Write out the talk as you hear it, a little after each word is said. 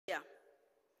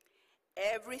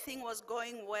Everything was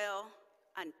going well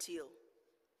until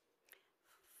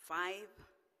 5,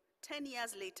 10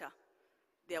 years later,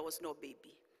 there was no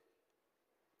baby.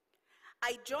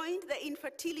 I joined the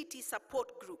infertility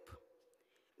support group.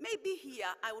 Maybe here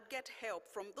I would get help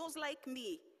from those like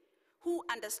me who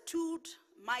understood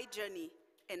my journey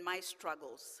and my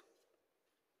struggles.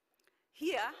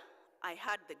 Here I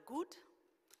had the good,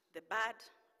 the bad,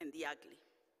 and the ugly.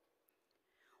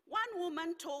 One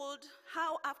woman told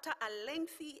how after a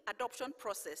lengthy adoption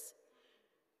process,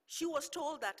 she was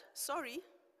told that, sorry,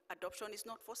 adoption is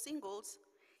not for singles,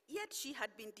 yet she had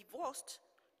been divorced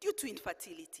due to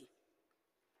infertility.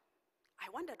 I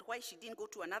wondered why she didn't go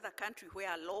to another country where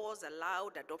laws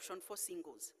allowed adoption for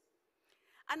singles.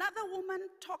 Another woman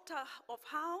talked of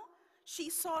how she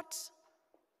sought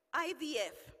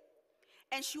IVF,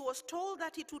 and she was told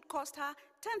that it would cost her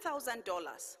 $10,000.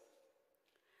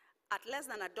 At less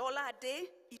than $1 a day,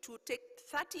 it would take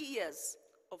 30 years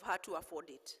of her to afford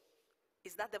it.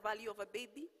 Is that the value of a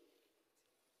baby?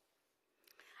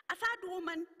 A third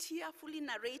woman tearfully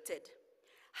narrated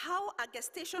how a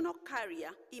gestational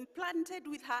carrier implanted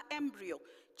with her embryo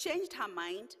changed her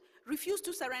mind, refused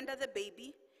to surrender the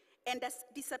baby, and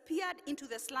disappeared into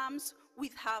the slums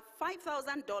with her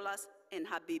 $5,000 and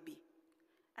her baby.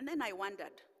 And then I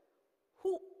wondered,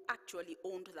 who actually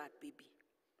owned that baby?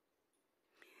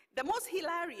 The most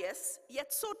hilarious,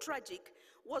 yet so tragic,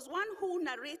 was one who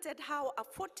narrated how a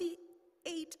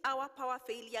 48-hour power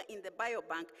failure in the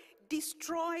biobank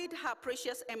destroyed her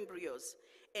precious embryos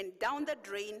and down the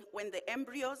drain went the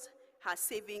embryos, her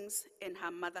savings, and her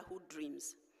motherhood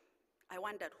dreams. I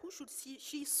wondered, who should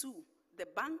she sue, the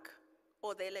bank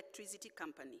or the electricity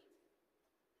company?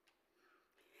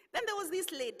 Then there was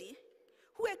this lady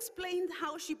who explained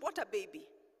how she bought a baby.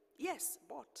 Yes,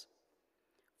 bought.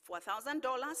 For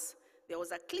 $1,000, there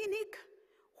was a clinic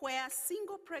where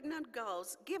single pregnant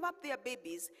girls gave up their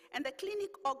babies, and the clinic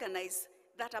organized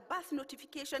that a birth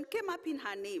notification came up in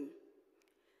her name.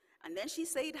 And then she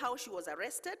said how she was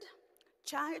arrested,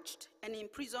 charged, and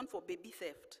imprisoned for baby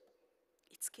theft.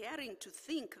 It's scaring to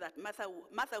think that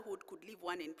motherhood could leave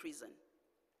one in prison.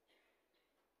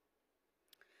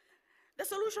 The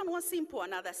solution was simple,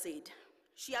 another said.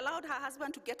 She allowed her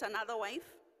husband to get another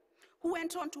wife, who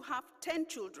went on to have 10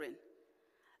 children.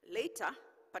 Later,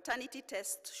 paternity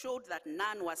tests showed that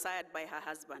none were sired by her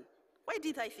husband. Why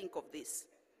did I think of this?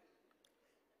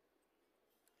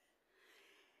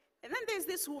 And then there's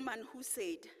this woman who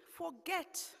said,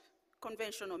 forget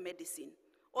conventional medicine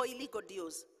or illegal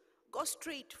deals. Go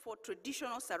straight for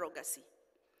traditional surrogacy.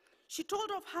 She told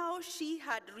of how she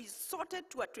had resorted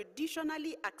to a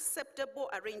traditionally acceptable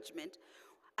arrangement,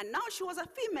 and now she was a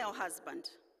female husband,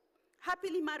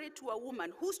 happily married to a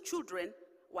woman whose children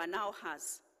were now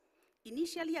hers.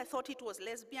 Initially, I thought it was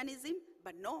lesbianism,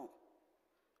 but no.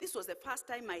 This was the first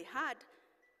time I heard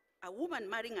a woman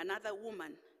marrying another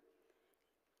woman,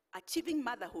 achieving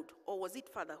motherhood, or was it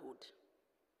fatherhood?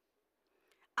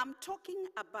 I'm talking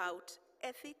about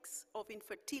ethics of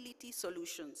infertility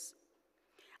solutions.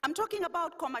 I'm talking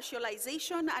about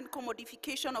commercialization and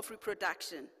commodification of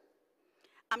reproduction.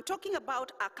 I'm talking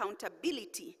about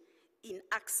accountability in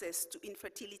access to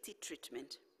infertility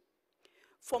treatment.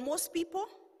 For most people,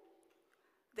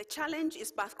 the challenge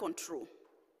is birth control.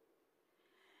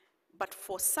 But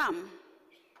for some,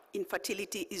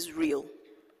 infertility is real.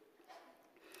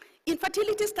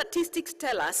 Infertility statistics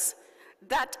tell us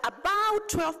that about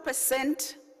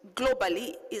 12%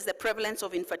 globally is the prevalence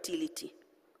of infertility.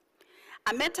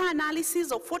 A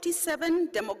meta-analysis of 47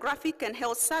 demographic and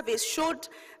health surveys showed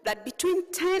that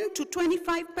between 10 to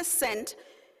 25%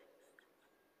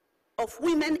 of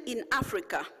women in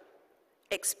Africa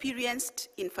experienced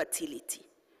infertility.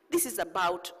 This is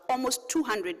about almost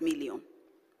 200 million.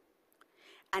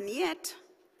 And yet,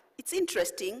 it's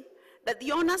interesting that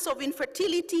the onus of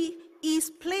infertility is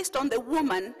placed on the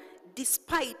woman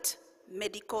despite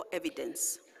medical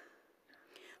evidence.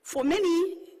 For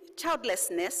many,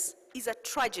 childlessness is a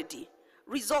tragedy,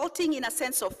 resulting in a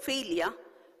sense of failure,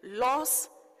 loss,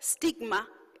 stigma,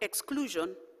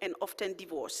 exclusion, and often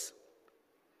divorce.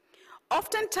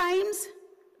 Oftentimes,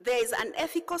 there is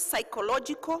unethical,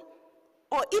 psychological,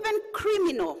 or even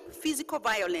criminal physical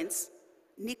violence,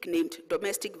 nicknamed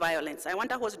domestic violence. I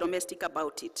wonder what's domestic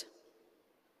about it.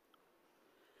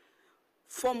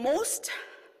 For most,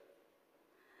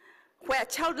 where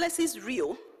childless is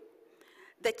real,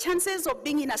 the chances of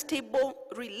being in a stable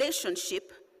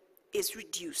relationship is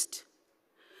reduced.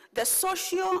 The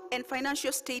social and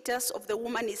financial status of the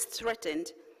woman is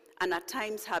threatened, and at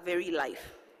times her very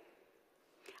life.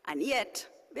 And yet,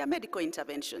 there are medical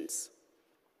interventions.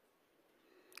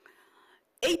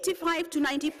 85 to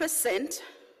 90%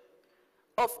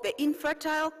 of the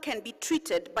infertile can be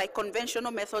treated by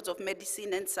conventional methods of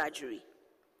medicine and surgery.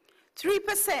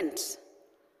 3%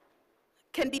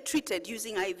 can be treated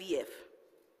using IVF.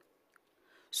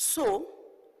 So,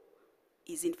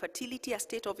 is infertility a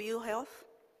state of ill health?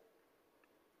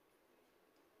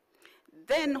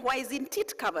 Then why isn't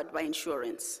it covered by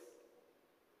insurance?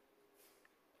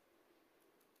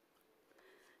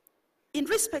 In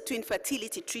respect to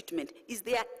infertility treatment, is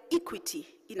there equity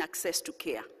in access to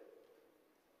care?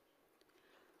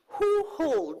 Who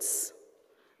holds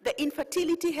the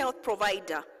infertility health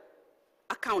provider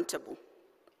accountable?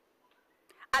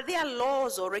 Are there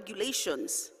laws or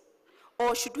regulations,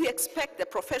 or should we expect the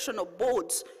professional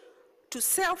boards to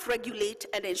self-regulate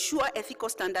and ensure ethical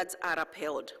standards are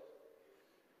upheld?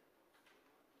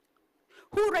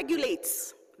 Who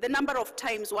regulates the number of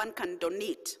times one can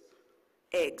donate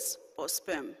eggs or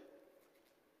sperm?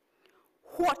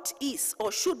 What is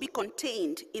or should be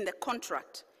contained in the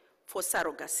contract for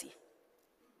surrogacy?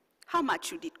 How much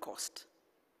should it cost?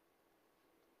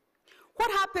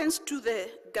 What happens to the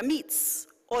gametes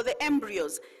or the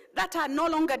embryos that are no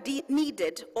longer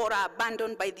needed or are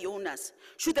abandoned by the owners?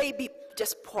 Should they be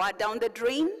just poured down the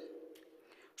drain?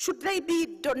 Should they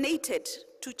be donated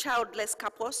to childless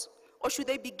couples, or should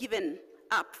they be given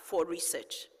up for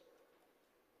research?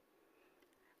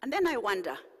 And then I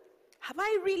wonder, have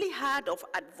I really heard of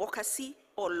advocacy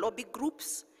or lobby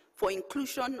groups for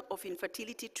inclusion of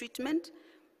infertility treatment?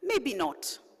 Maybe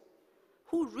not.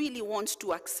 Who really wants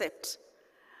to accept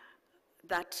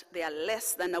that they are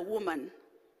less than a woman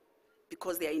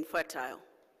because they are infertile,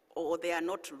 or they are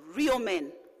not real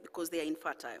men because they are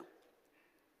infertile?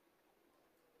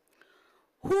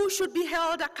 Who should be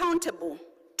held accountable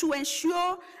to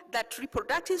ensure that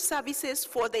reproductive services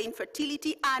for the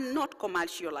infertility are not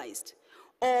commercialized,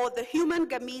 or the human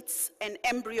gametes and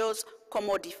embryos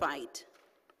commodified?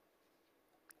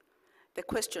 The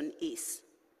question is,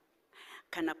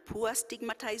 can a poor,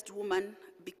 stigmatized woman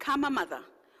become a mother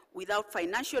without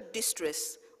financial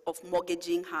distress of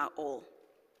mortgaging her all?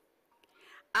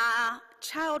 Are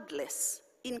childless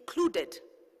included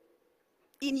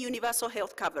in universal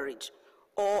health coverage,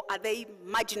 or are they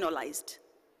marginalized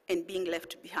and being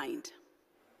left behind?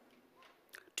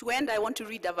 To end, I want to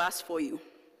read a verse for you.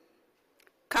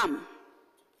 Come,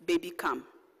 baby, come.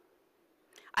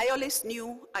 I always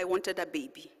knew I wanted a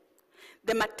baby.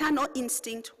 The maternal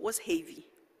instinct was heavy.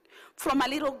 From a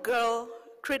little girl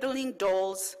cradling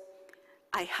dolls,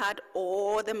 I had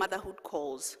all the motherhood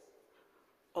calls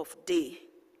of day.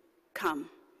 Come,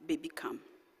 baby, come.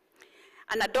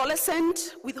 An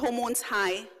adolescent with hormones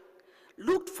high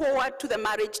looked forward to the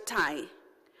marriage tie,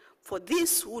 for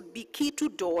this would be key to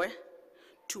door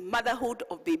to motherhood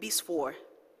of babies 4.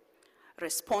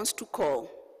 Response to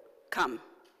call, come,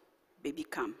 baby,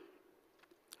 come.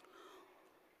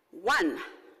 1,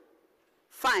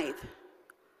 5,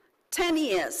 10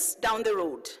 years down the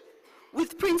road,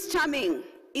 with Prince Charming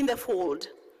in the fold,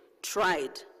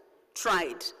 tried,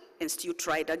 and still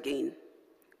tried again,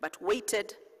 but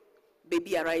waited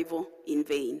baby arrival in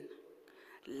vain.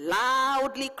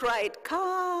 Loudly cried,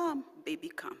 come, baby,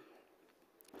 come.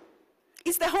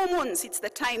 It's the hormones, it's the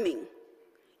timing.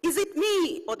 Is it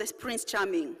me or the Prince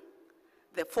Charming?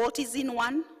 The fault is in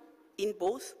one, in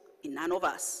both, in none of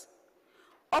us.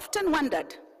 Often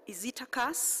wondered, is it a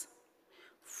curse?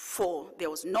 For there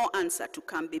was no answer to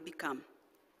come, baby, come.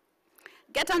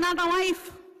 Get another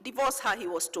wife, divorce her, he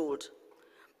was told.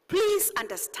 Please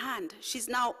understand, she's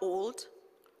now old.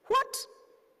 What?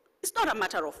 It's not a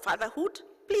matter of fatherhood.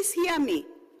 Please hear me.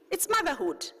 It's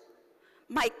motherhood.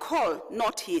 My call,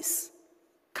 not his.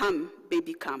 Come,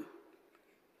 baby, come.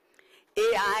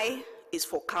 AI is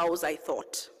for cows, I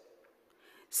thought.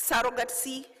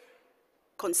 Surrogacy,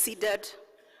 considered,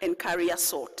 and career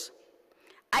sought.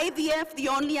 IVF, the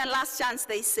only and last chance,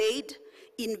 they said.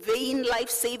 In vain life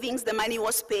savings, the money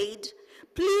was paid.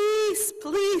 Please,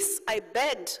 please, I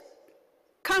begged.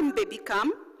 Come, baby,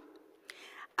 come.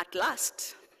 At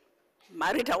last,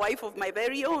 married a wife of my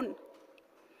very own.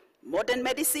 Modern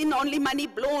medicine, only money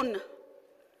blown.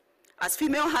 As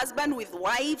female husband with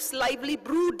wife's lively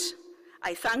brood,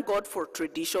 I thank God for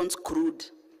traditions crude.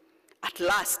 At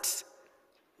last,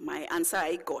 my answer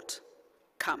I got.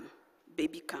 Come,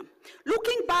 baby, come.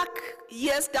 Looking back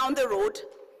years down the road,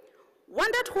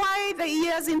 wondered why the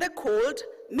years in the cold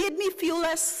made me feel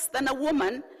less than a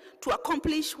woman to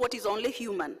accomplish what is only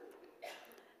human.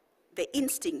 The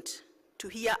instinct to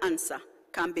hear answer,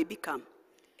 come, baby, come.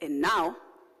 And now,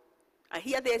 I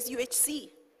hear there's UHC.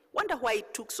 Wonder why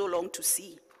it took so long to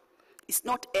see. It's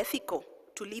not ethical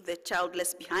to leave the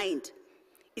childless behind.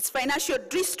 It's financial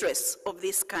distress of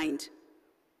this kind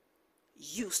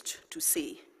used to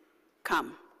say,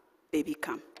 "Come, baby,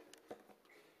 come."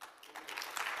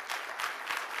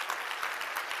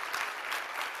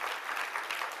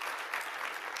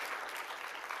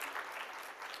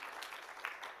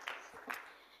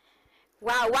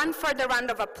 Wow, one further round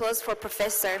of applause for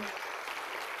Professor.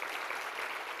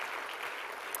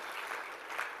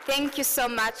 Thank you so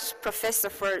much, Professor,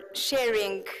 for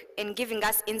sharing and giving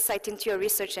us insight into your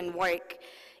research and work.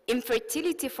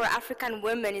 Infertility for African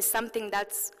women is something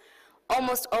that's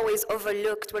almost always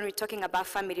overlooked when we're talking about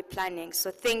family planning,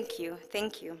 so thank you,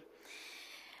 thank you.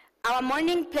 Our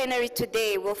morning plenary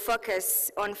today will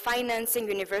focus on financing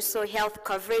universal health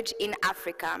coverage in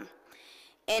Africa.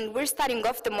 And we're starting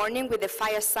off the morning with a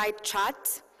fireside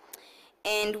chat,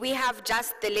 and we have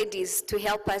just the ladies to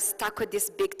help us tackle this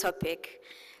big topic.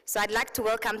 So I'd like to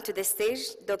welcome to the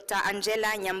stage Dr.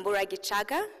 Angela Nyambura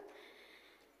Gichaga,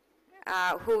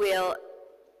 who will,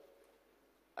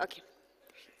 okay,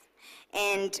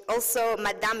 and also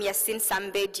Madame Yassine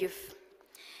Sambe Diouf.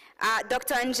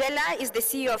 Dr. Angela is the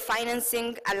CEO of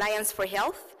Financing Alliance for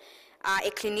Health, a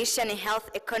clinician and health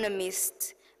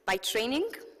economist by training.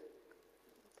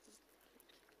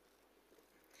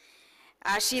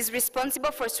 She is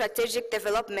responsible for strategic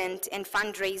development and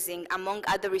fundraising, among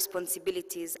other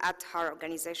responsibilities at her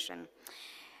organization.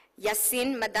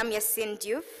 Madame Yassine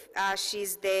Diouf,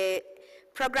 she's the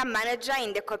program manager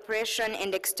in the Corporation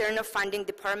and External Funding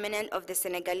Department of the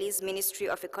Senegalese Ministry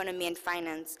of Economy and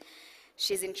Finance.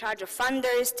 She's in charge of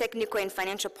funders, technical and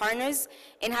financial partners,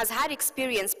 and has had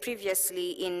experience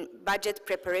previously in budget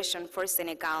preparation for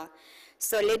Senegal.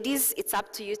 So ladies, it's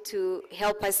up to you to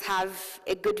help us have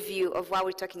a good view of what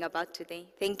we're talking about today.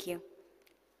 Thank you.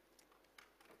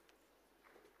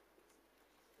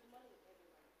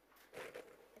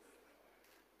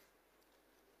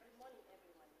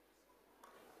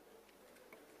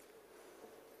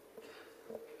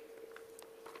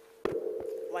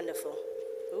 Wonderful.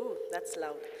 Ooh, that's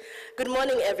loud. Good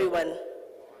morning, everyone.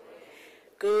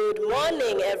 Good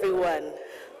morning, everyone.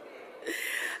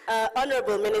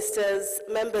 Honorable ministers,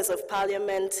 members of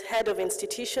parliament, head of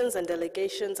institutions and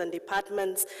delegations and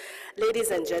departments, ladies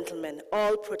and gentlemen,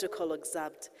 all protocol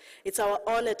observed. It's our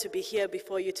honor to be here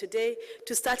before you today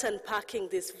to start unpacking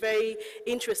this very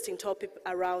interesting topic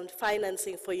around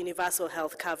financing for universal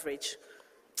health coverage.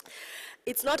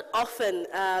 It's not often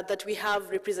that we have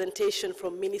representation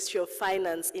from Ministry of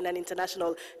Finance in an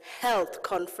international health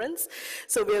conference.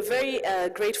 So we are very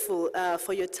grateful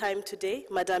for your time today,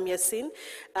 Madame Yassine,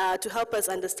 to help us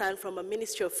understand from a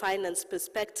Ministry of Finance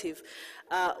perspective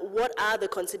what are the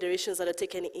considerations that are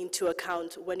taken into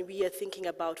account when we are thinking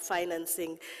about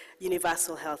financing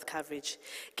universal health coverage.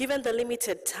 Given the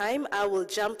limited time, I will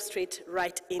jump straight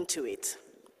right into it.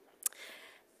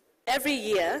 Every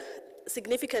year,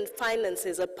 significant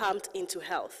finances are pumped into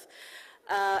health.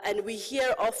 And we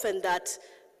hear often that,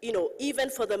 even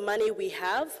for the money we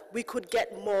have, we could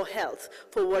get more health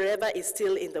for whatever is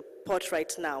still in the pot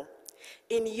right now.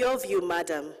 In your view,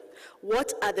 madam,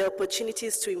 what are the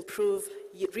opportunities to improve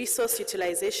resource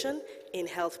utilization in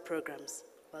health programs?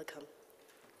 Welcome.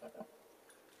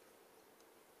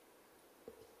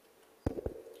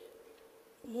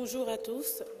 Bonjour à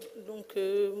tous. Donc,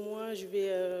 moi, je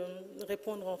vais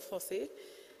répondre en français.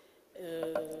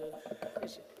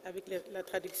 Avec la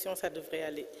traduction, ça devrait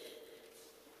aller.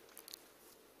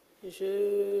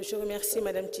 Je remercie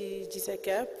Madame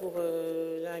Gichaga pour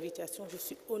l'invitation. Je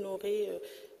suis honorée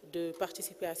de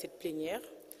participer à cette plénière.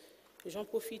 J'en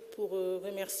profite pour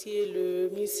remercier le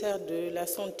ministère de la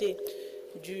Santé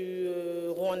du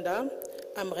Rwanda,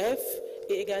 AMREF,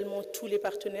 et également tous les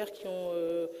partenaires qui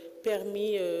ont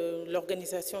permis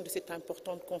l'organisation de cette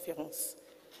importante conférence.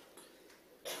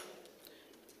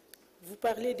 Vous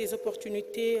parlez des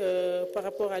opportunités par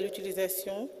rapport à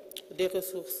l'utilisation des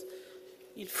ressources.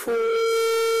 Il faut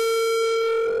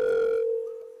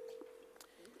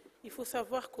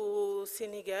savoir qu'au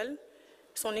Sénégal,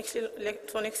 son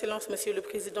Excellence, Monsieur le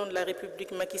Président de la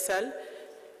République Macky Sall,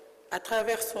 à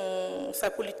travers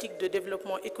sa politique de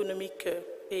développement économique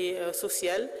et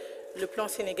social, le plan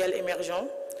Sénégal émergent,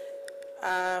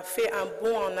 a fait un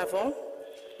bond en avant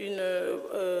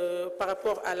par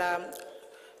rapport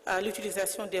à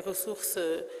l'utilisation des ressources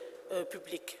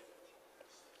publiques.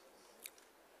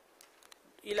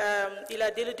 Il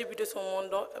a, dès le début de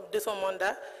son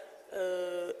mandat,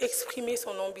 exprimé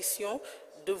son ambition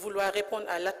de vouloir répondre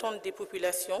à l'attente des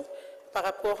populations par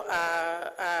rapport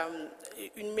à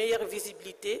une meilleure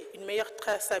visibilité, une meilleure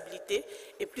traçabilité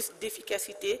et plus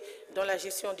d'efficacité dans la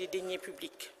gestion des deniers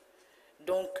publics.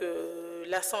 Donc,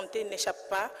 la santé n'échappe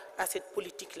pas à cette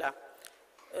politique-là.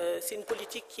 C'est une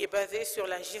politique qui est basée sur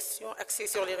la gestion axée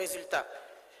sur les résultats.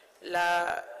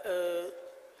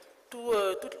 Tout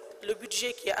le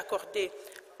budget qui est accordé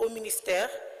au ministère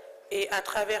et à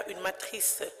travers une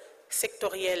matrice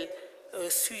sectorielle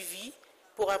suivie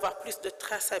pour avoir plus de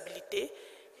traçabilité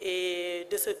et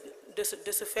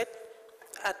de ce fait,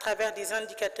 à travers des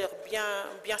indicateurs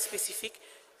bien spécifiques,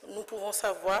 nous pouvons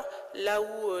savoir là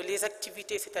où les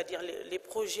activités, c'est-à-dire les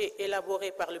projets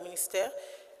élaborés par le ministère,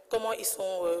 comment ils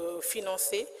sont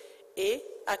financés et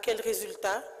à quels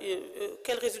résultats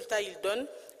ils donnent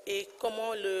et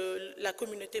comment la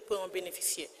communauté peut en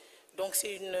bénéficier. Donc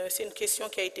c'est une question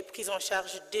qui a été prise en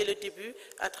charge dès le début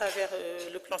à travers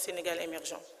le plan Sénégal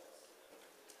émergent.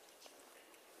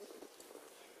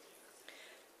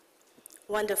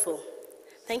 Wonderful.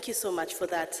 Thank you so much for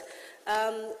that.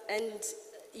 And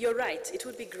you're right, it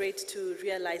would be great to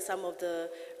realize some of the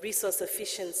resource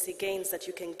efficiency gains that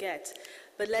you can get.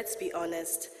 But let's be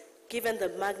honest, given the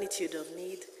magnitude of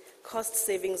need, cost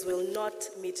savings will not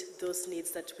meet those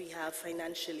needs that we have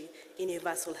financially in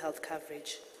universal health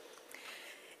coverage.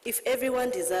 If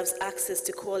everyone deserves access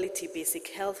to quality basic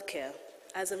health care,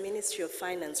 as a Ministry of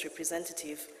Finance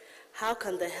representative, how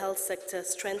can the health sector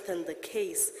strengthen the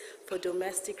case for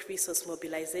domestic resource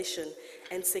mobilization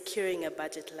and securing a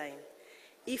budget line?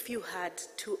 If you had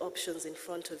two options in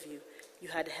front of you, you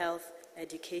had health,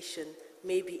 education,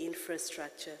 maybe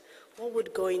infrastructure, what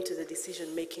would go into the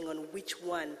decision-making on which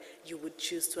one you would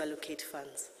choose to allocate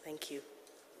funds? Thank you.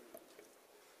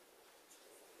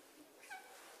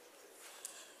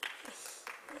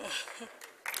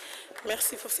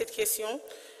 Merci pour cette question.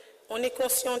 On est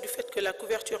conscient du fait que la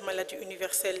couverture maladie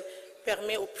universelle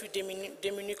permet aux plus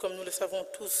démunis, comme nous le savons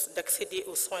tous, d'accéder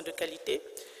aux soins de qualité.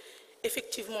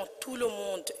 Effectivement, tout le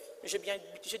monde,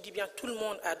 je dis bien tout le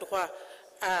monde, a droit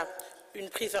à une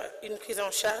prise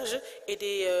en charge et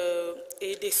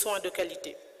des soins de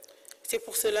qualité. C'est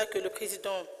pour cela que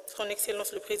Son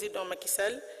Excellence le Président Macky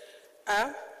Sall a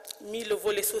mis le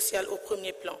volet social au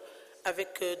premier plan,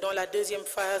 dans la deuxième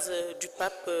phase du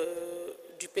PAP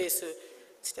du PSE,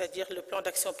 c'est-à-dire le plan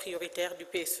d'action prioritaire du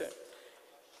PSE.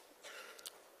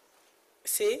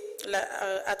 C'est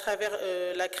à travers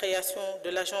la création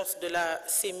de l'agence de la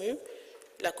CEMU,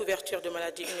 la couverture de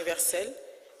maladie universelle,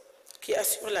 qui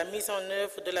assure la mise en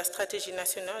œuvre de la stratégie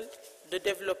nationale de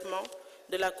développement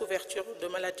de la couverture de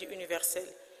maladie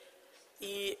universelle.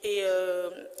 Et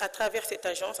à travers cette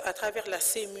agence, à travers la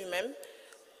CEMU même,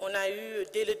 on a eu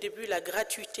dès le début la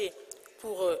gratuité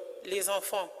pour les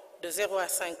enfants de 0 à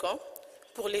 5 ans,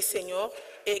 pour les seniors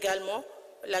et également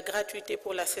la gratuité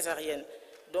pour la césarienne.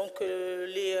 Donc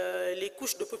les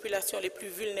couches de population les plus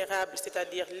vulnérables,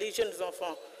 c'est-à-dire les jeunes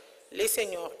enfants, les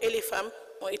seniors et les femmes,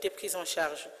 ont été prises en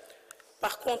charge.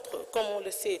 Par contre, comme on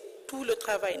le sait, tout le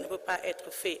travail ne peut pas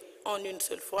être fait en une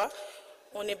seule fois.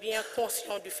 On est bien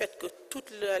conscient du fait que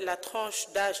toute la tranche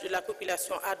d'âge de la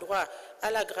population a droit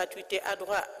à la gratuité, a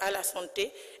droit à la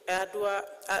santé, a droit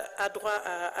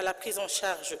à la prise en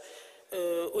charge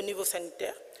au niveau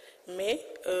sanitaire. Mais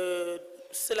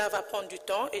cela va prendre du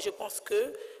temps et je pense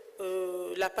que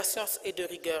la patience est de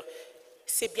rigueur.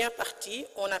 C'est bien parti,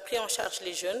 on a pris en charge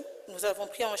les jeunes, nous avons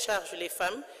pris en charge les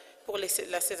femmes pour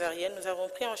la césarienne, nous avons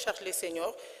pris en charge les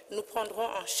seniors, nous prendrons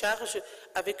en charge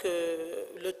avec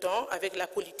le temps, avec la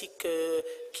politique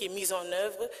qui est mise en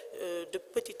œuvre de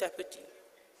petit à petit.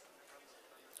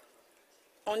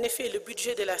 En effet, le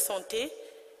budget de la santé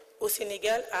au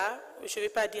Sénégal a, je ne vais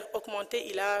pas dire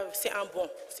augmenté, c'est un bond.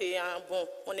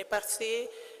 On est passé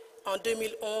en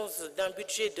 2011 d'un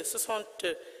budget de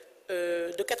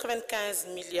 95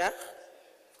 milliards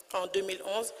en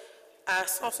 2011 à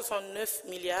 169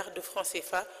 milliards de francs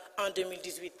CFA en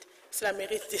 2018. Cela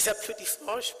mérite des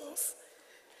applaudissements, je pense.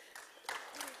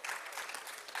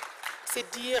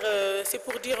 C'est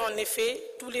pour dire en effet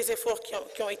tous les efforts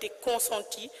qui ont été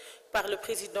consentis par le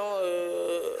président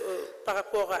par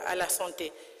rapport à la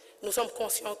santé. Nous sommes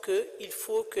conscients qu'il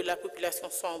faut que la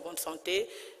population soit en bonne santé.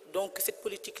 Donc cette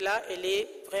politique-là, elle est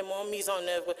vraiment mise en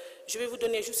œuvre. Je vais vous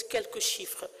donner juste quelques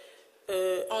chiffres.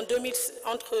 Entre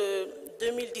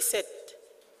 2017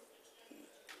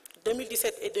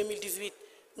 et 2018,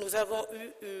 nous avons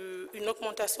eu une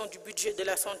augmentation du budget de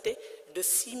la santé de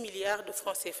 6 milliards de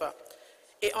francs CFA.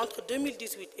 Et entre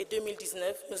 2018 et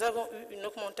 2019, nous avons eu une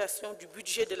augmentation du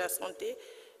budget de la santé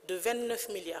de 29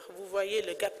 milliards. Vous voyez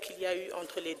le gap qu'il y a eu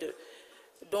entre les deux.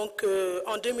 Donc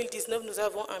en 2019, nous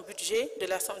avons un budget de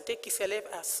la santé qui s'élève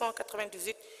à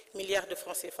 198 milliards de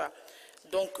francs CFA.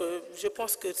 Donc je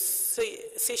pense que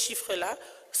ces chiffres-là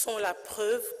sont la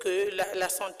preuve que la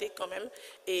santé quand même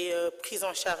est prise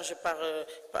en charge par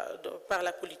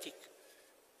la politique.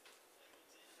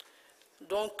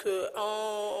 Donc,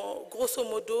 grosso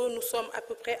modo, nous sommes à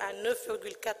peu près à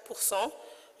 9,4%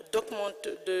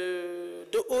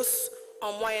 de hausse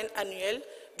en moyenne annuelle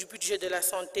du budget de la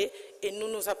santé et nous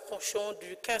nous approchons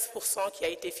du 15% qui a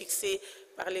été fixé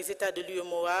par les États de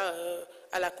l'UEMOA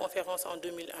à la conférence en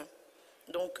 2001.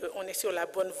 Donc on est sur la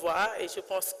bonne voie et je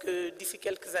pense que d'ici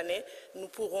quelques années, nous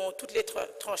pourrons, toutes les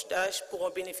tranches d'âge pourront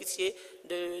bénéficier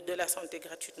de la santé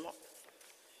gratuitement.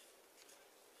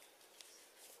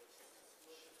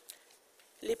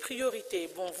 Les priorités,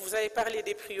 bon, vous avez parlé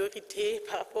des priorités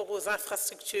par rapport aux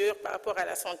infrastructures, par rapport à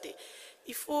la santé.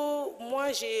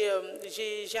 Moi j'ai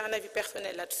un avis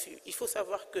personnel là-dessus. Il faut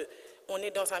savoir qu'on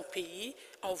est dans un pays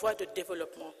en voie de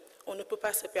développement. On ne peut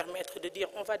pas se permettre de dire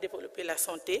on va développer la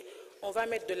santé, on va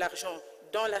mettre de l'argent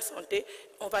dans la santé,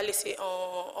 on va laisser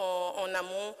en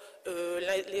amont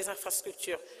les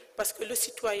infrastructures. Parce que le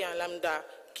citoyen lambda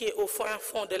qui est au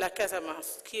fond de la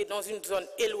Casamance, qui est dans une zone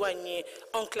éloignée,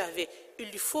 enclavée, il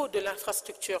lui faut de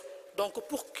l'infrastructure. Donc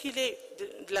pour qu'il ait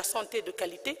de la santé de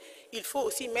qualité, il faut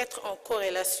aussi mettre en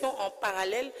corrélation, en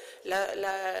parallèle,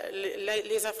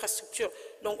 les infrastructures.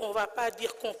 Donc on ne va pas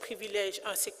dire qu'on privilège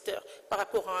un secteur par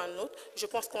rapport à un autre. Je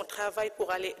pense qu'on travaille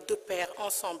pour aller de pair,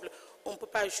 ensemble. On ne peut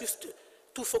pas juste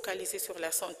tout focaliser sur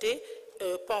la santé,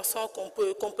 pensant qu'on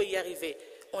peut y arriver.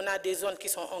 On a des zones qui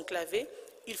sont enclavées.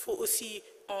 Il faut aussi,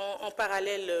 en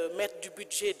parallèle, mettre du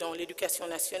budget dans l'éducation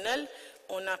nationale.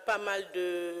 On a pas mal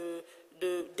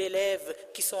d'élèves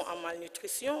qui sont en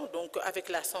malnutrition. Donc, avec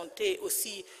la santé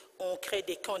aussi, on crée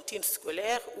des cantines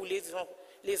scolaires où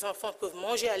les enfants peuvent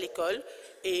manger à l'école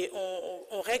et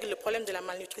on règle le problème de la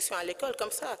malnutrition à l'école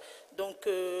comme ça. Donc,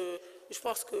 je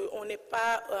pense qu'on n'est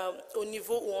pas au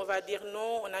niveau où on va dire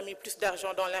non, on a mis plus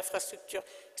d'argent dans l'infrastructure.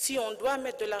 Si on doit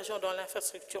mettre de l'argent dans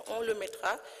l'infrastructure, on le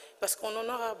mettra parce qu'on en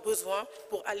aura besoin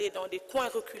pour aller dans des coins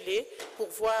reculés,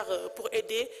 pour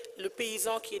aider le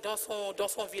paysan qui est dans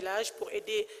son village, pour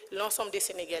aider l'ensemble des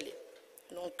Sénégalais.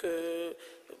 Donc,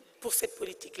 pour cette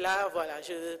politique-là, voilà,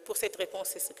 pour cette réponse,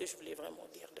 c'est ce que je voulais vraiment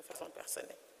dire de façon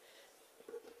personnelle.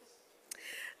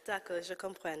 D'accord, je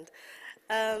comprends.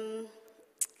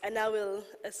 And I will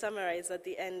summarize at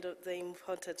the end of the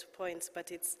important points,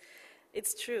 but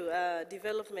it's true.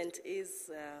 Development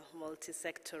is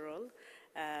multi-sectoral,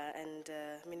 and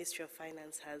Ministry of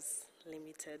Finance has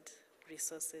limited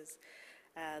resources,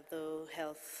 though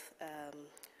health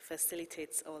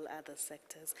facilitates all other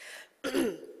sectors.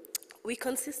 We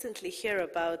consistently hear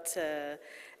about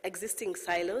existing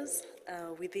silos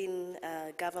within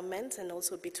government and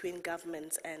also between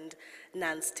governments and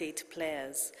non-state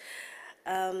players.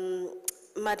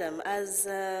 Madam, as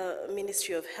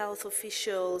Ministry of Health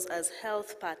officials, as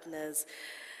health partners,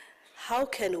 how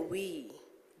can we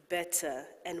better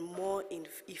and more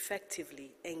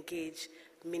effectively engage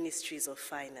ministries of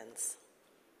finance?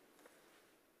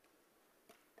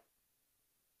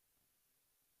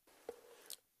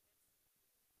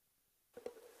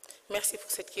 Merci pour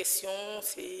cette question.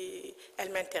 Elle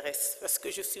m'intéresse parce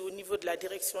que je suis au niveau de la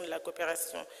direction de la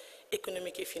coopération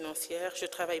économique et financière. Je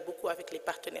travaille beaucoup avec les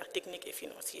partenaires techniques et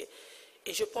financiers.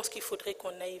 Et je pense qu'il faudrait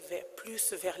qu'on aille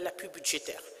plus vers l'appui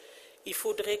budgétaire. Il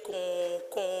faudrait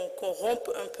qu'on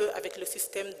rompe un peu avec le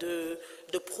système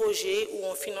de projets où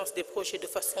on finance des projets de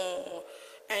façon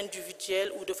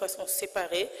individuelle ou de façon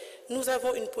séparée. Nous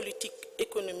avons une politique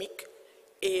économique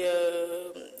et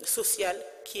sociale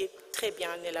qui est très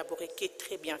bien élaborée, qui est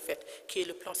très bien faite, qui est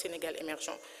le plan Sénégal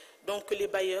émergent. Donc les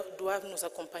bailleurs doivent nous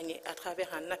accompagner à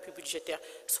travers un appui budgétaire,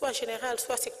 soit général,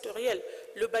 soit sectoriel.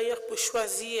 Le bailleur peut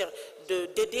choisir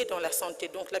d'aider dans la santé,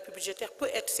 donc l'appui budgétaire peut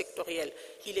être sectoriel.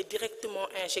 Il est directement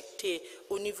injecté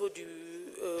au niveau du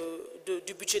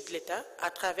budget de l'État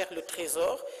à travers le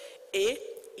Trésor et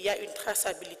il y a une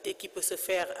traçabilité qui peut se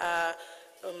faire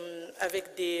avec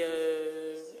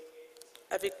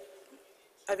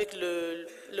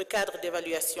le cadre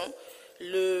d'évaluation.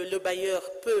 Le bailleur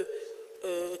peut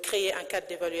créer un cadre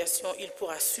d'évaluation, il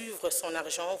pourra suivre son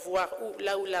argent, voir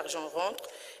là où l'argent rentre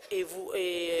et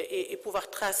pouvoir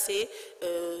tracer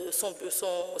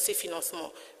ses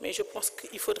financements. Mais je pense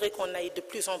qu'il faudrait qu'on aille de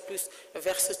plus en plus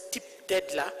vers ce type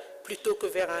d'aide-là, plutôt que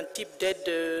vers un type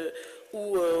d'aide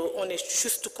où on est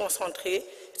juste concentré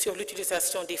sur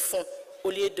l'utilisation des fonds,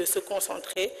 au lieu de se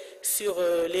concentrer sur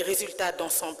les résultats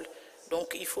d'ensemble.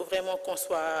 Donc il faut vraiment qu'on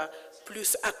soit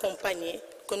plus accompagné,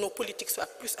 que nos politiques soient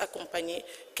plus accompagnées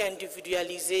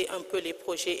qu'individualiser un peu les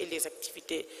projets et les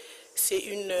activités. C'est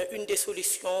une des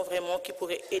solutions vraiment qui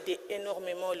pourrait aider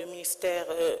énormément le ministère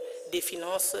des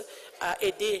Finances à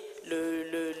aider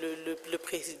le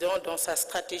président dans sa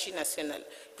stratégie nationale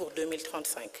pour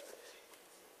 2035.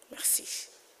 Merci.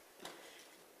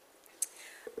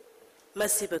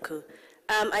 Merci beaucoup.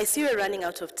 I see we're running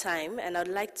out of time, and I'd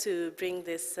like to bring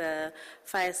this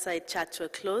fireside chat to a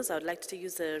close. I would like to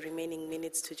use the remaining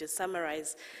minutes to just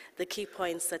summarize the key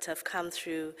points that have come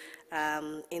through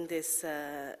in this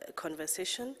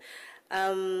conversation.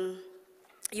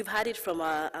 You've heard it from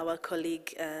our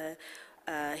colleague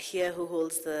here who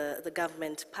holds the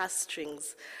government purse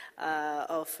strings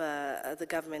of the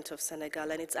government of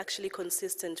Senegal, and it's actually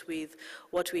consistent with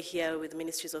what we hear with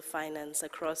ministries of finance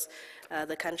across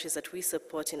the countries that we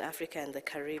support in Africa and the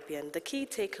Caribbean. The key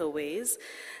takeaways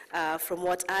from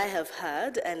what I have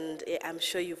heard, and I'm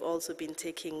sure you've also been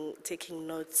taking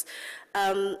notes,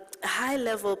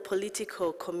 high-level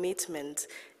political commitment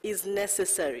is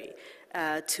necessary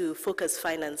to focus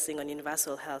financing on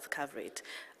universal health coverage.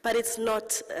 But it's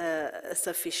not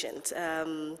sufficient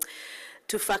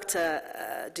to factor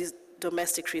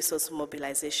domestic resource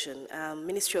mobilization.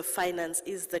 Ministry of Finance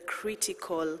is the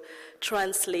critical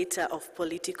translator of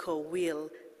political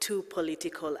will to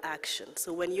political action.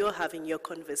 So when you're having your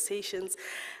conversations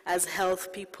as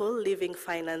health people, leaving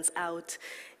finance out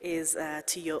is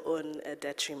to your own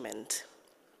detriment.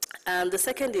 The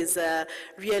second is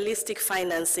realistic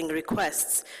financing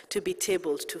requests to be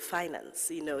tabled to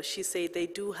finance. You know, she said they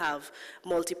do have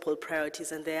multiple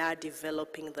priorities and they are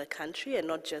developing the country and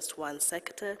not just one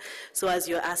sector. So as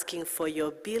you're asking for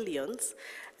your billions,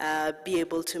 be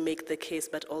able to make the case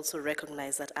but also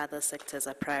recognize that other sectors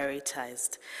are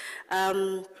prioritized.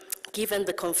 Given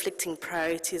the conflicting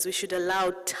priorities, we should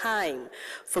allow time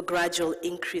for gradual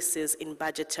increases in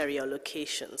budgetary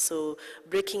allocation. So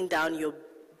breaking down your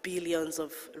billions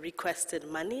of requested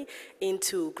money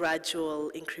into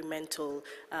gradual incremental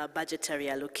budgetary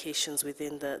allocations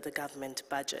within the government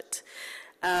budget.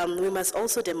 We must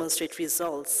also demonstrate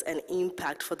results and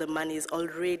impact for the monies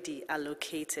already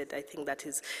allocated. I think that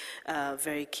is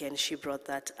very key, and she brought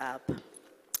that up.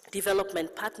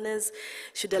 Development partners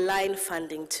should align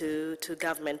funding to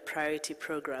government priority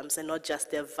programs and not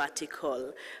just their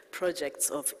vertical projects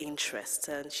of interest.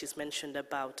 And she's mentioned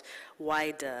about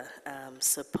wider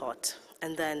support.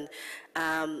 And then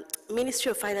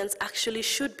Ministry of Finance actually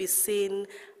should be seen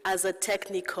as a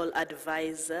technical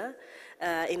advisor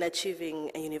in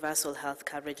achieving a universal health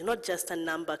coverage, not just a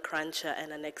number cruncher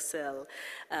and an Excel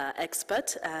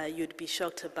expert. You'd be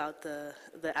shocked about the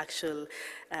actual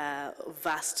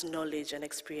vast knowledge and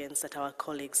experience that our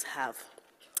colleagues have.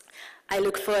 I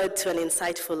look forward to an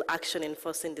insightful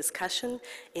action-enforcing discussion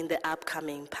in the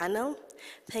upcoming panel.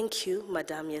 Thank you,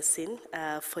 Madame Yassine,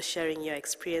 for sharing your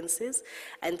experiences.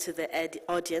 And to the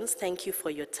audience, thank you for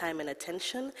your time and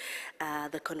attention.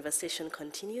 The conversation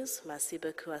continues. Merci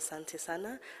beaucoup, asante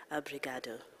sana.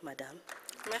 Obrigado, Madame.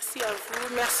 Merci à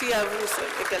vous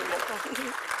également.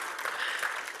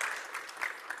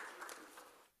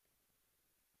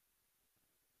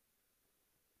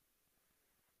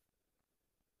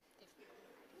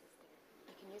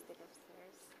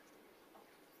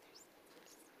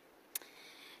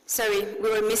 Sorry, we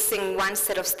were missing one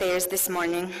set of stairs this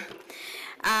morning.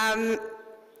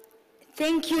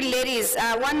 Thank you, ladies.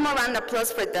 One more round of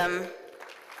applause for them.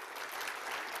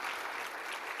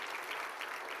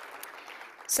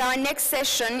 So our next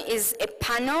session is a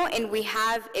panel, and we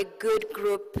have a good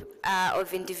group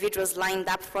of individuals lined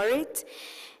up for it.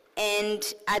 And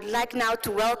I'd like now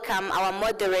to welcome our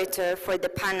moderator for the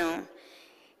panel.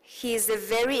 He is a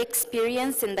very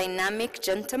experienced and dynamic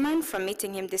gentleman from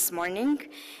meeting him this morning,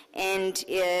 and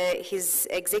he's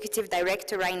executive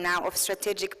director right now of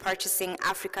Strategic Purchasing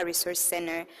Africa Resource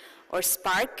Center, or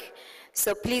SPARC.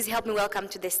 So please help me welcome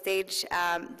to the stage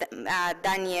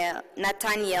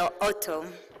Nathaniel Otto.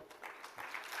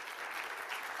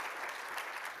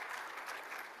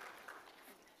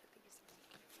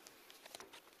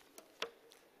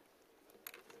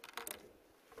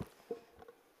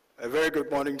 A very good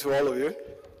morning to all of you.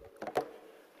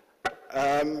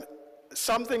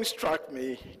 Something struck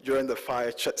me during the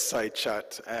fireside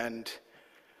chat, and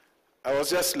I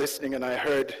was just listening and I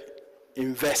heard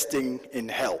investing in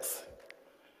health.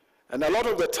 And a lot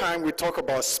of the time we talk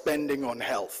about spending on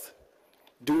health.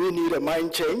 Do we need a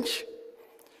mind change?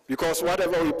 Because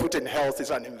whatever we put in health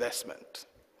is an investment.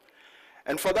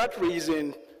 And for that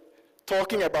reason,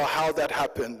 talking about how that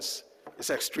happens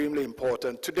is extremely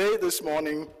important. Today, this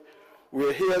morning,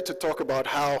 we're here to talk about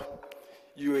how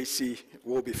UAC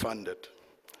will be funded.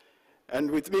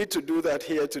 And with me to do that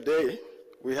here today,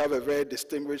 we have a very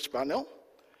distinguished panel,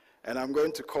 and I'm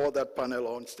going to call that panel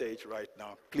on stage right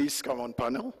now. Please come on,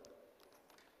 panel.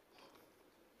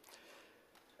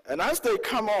 And as they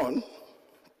come on,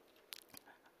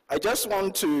 I just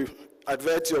want to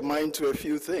advert your mind to a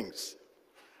few things.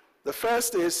 The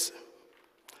first is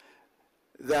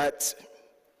that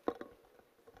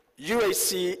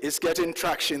UHC is getting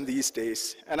traction these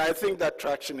days, and I think that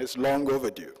traction is long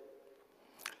overdue.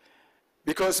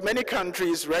 Because many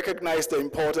countries recognize the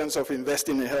importance of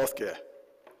investing in healthcare.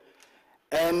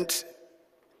 And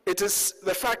it is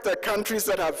the fact that countries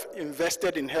that have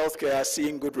invested in healthcare are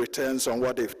seeing good returns on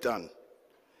what they've done.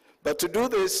 But to do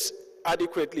this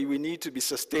adequately, we need to be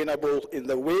sustainable in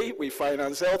the way we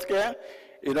finance healthcare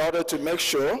in order to make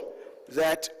sure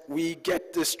that we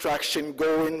get this traction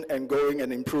going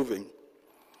and improving.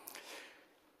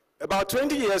 About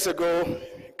 20 years ago,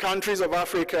 countries of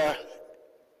Africa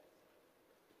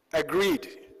agreed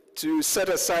to set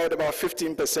aside about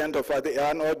 15% of their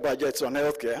annual budgets on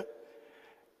healthcare,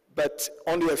 but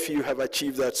only a few have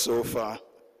achieved that so far,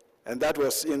 and that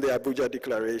was in the Abuja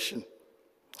Declaration.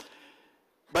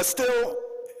 But still,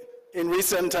 in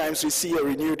recent times, we see a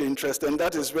renewed interest, and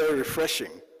that is very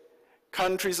refreshing.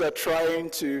 Countries are trying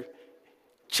to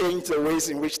change the ways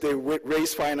in which they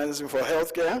raise financing for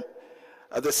healthcare.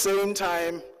 At the same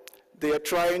time, they are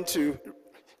trying to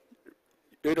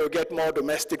get more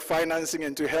domestic financing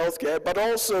into healthcare, but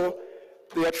also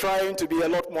they are trying to be a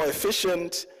lot more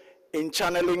efficient in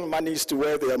channeling monies to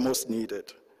where they are most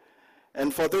needed.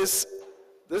 And for this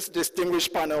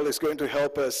distinguished panel is going to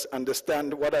help us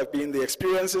understand what have been the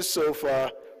experiences so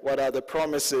far, what are the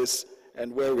promises,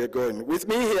 and where we're going. With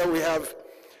me here we have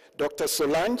Dr.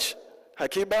 Solange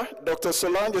Hakiba. Dr.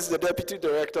 Solange is the Deputy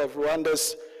Director of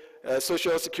Rwanda's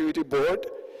Social Security Board.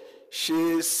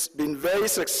 She's been very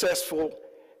successful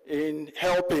in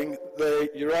helping the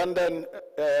Rwandan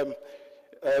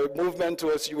movement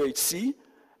towards UHC,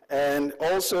 and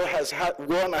also has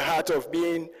worn a hat of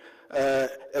being a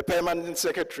permanent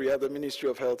secretary at the Ministry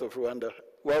of Health of Rwanda.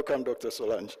 Welcome, Dr.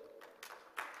 Solange.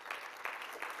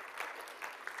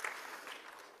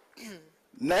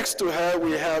 Next to her,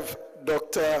 we have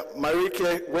Dr.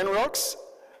 Marieke Wenrox,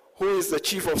 who is the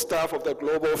Chief of Staff of the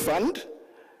Global Fund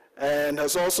and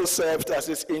has also served as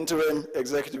its interim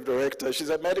executive director. She's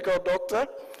a medical doctor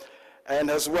and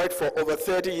has worked for over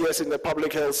 30 years in the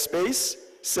public health space,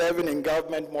 serving in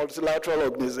government, multilateral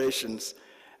organizations,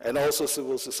 and also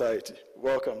civil society.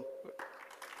 Welcome.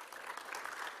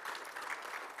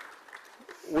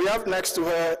 We have next to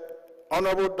her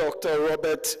Honorable Dr.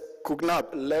 Robert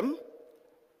Kugnab Lem.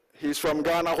 He's from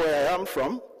Ghana, where I am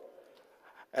from.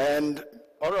 And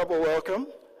Honorable, welcome.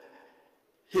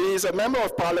 He is a member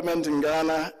of parliament in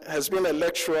Ghana, has been a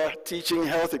lecturer teaching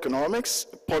health economics,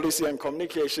 policy and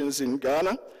communications in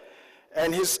Ghana,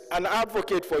 and he's an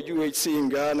advocate for UHC in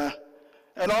Ghana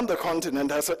and on the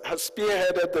continent, has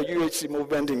spearheaded the UHC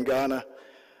movement in Ghana.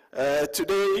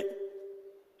 Today,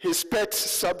 his pet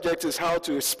subject is how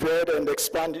to spread and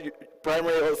expand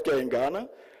primary health care in Ghana,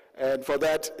 and for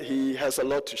that, he has a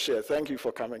lot to share. Thank you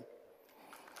for coming.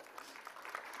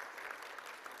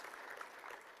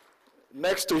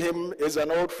 Next to him is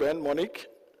an old friend, Monique.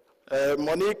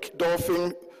 Monique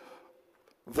Dolphin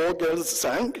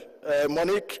Vogelsang.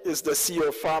 Monique is the CEO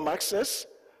of Farm Access.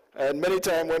 And many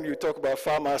times when you talk about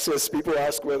Farm Access, people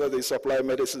ask whether they supply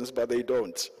medicines, but they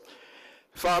don't.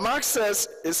 Farm Access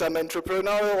is an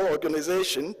entrepreneurial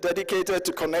organization dedicated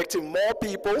to connecting more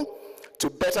people to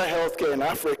better healthcare in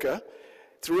Africa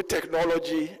through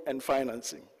technology and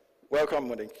financing. Welcome,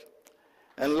 Monique.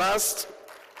 And last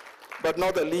but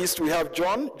not the least, we have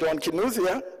John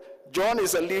Kinuthia. John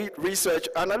is a lead research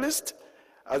analyst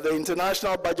at the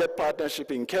International Budget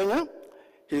Partnership in Kenya.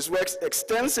 He's worked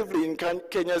extensively in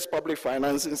Kenya's public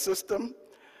financing system.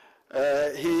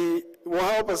 He will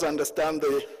help us understand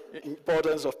the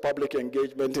importance of public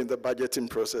engagement in the budgeting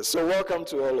process. So welcome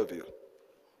to all of you.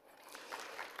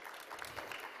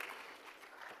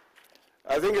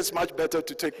 I think it's much better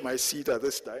to take my seat at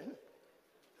this time,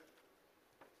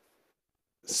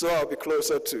 so I'll be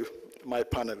closer to my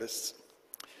panelists.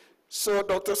 So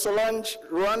Dr. Solange,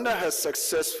 Rwanda has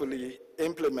successfully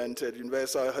implemented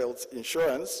universal health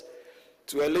insurance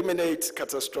to eliminate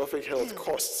catastrophic health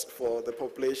costs for the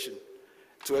population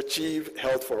to achieve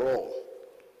health for all.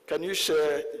 Can you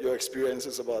share your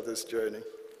experiences about this journey?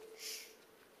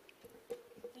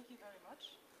 Thank you very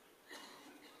much.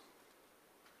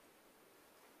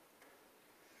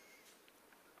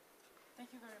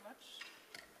 Thank you very much.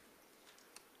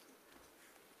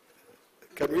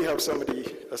 Can we have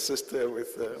somebody assist there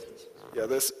with, yeah,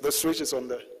 the switch is on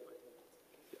there.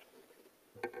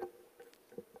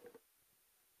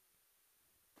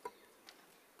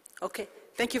 Okay,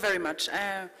 thank you very much.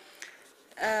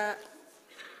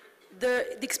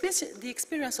 The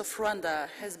experience of Rwanda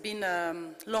has been a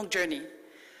long journey.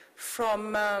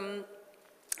 From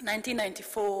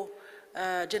 1994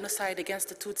 genocide against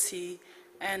the Tutsi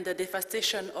and the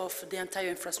devastation of the entire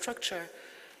infrastructure,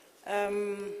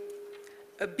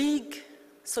 a big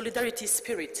solidarity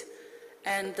spirit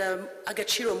and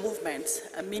Agachiro movement,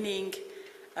 meaning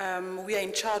we are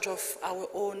in charge of our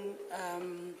own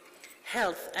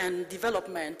health and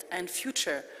development and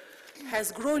future,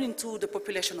 has grown into the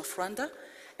population of Rwanda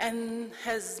and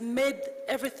has made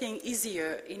everything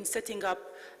easier in setting up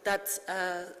that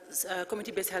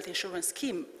community-based health insurance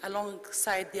scheme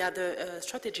alongside the other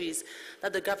strategies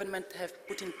that the government have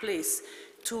put in place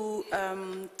to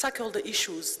tackle the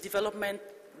issues, development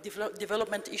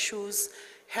issues,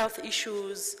 health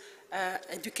issues,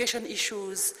 education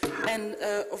issues, and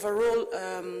overall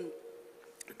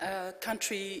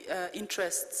country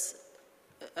interests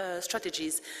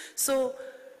strategies. So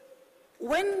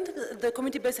when the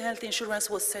community-based health insurance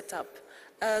was set up,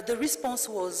 the response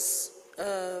was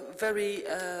very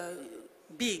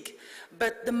big,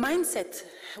 but the mindset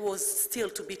was still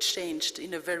to be changed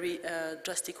in a very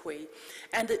drastic way.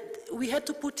 And we had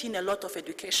to put in a lot of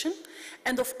education.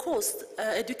 And of course,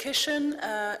 education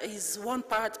is one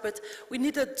part, but we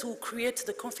needed to create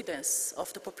the confidence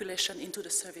of the population into the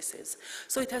services.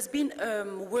 So it has been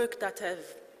work that have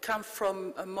come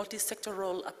from a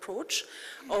multi-sectoral approach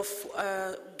of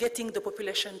getting the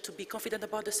population to be confident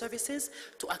about the services,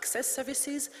 to access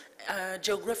services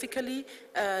geographically,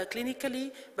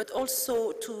 clinically, but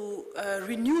also to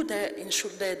renew the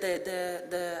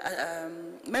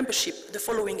membership the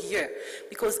following year,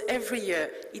 because every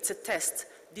year it's a test.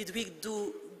 Did we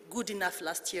do good enough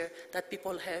last year that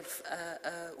people have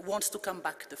wants to come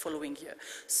back the following year?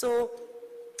 So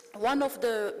one of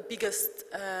the biggest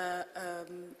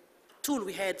tool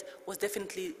we had was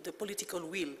definitely the political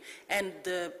will, and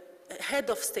the head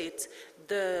of state,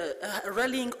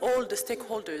 rallying all the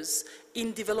stakeholders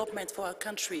in development for our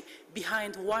country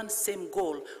behind one same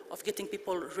goal of getting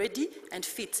people ready and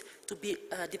fit to be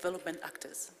development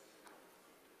actors.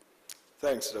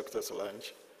 Thanks, Dr.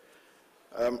 Solange.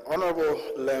 Honorable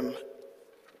Lem,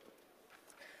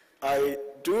 I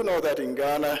do know that in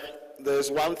Ghana, there's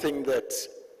one thing that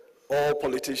all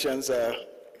politicians are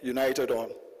united on,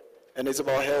 and it's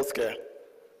about healthcare.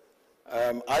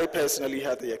 I personally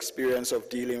had the experience of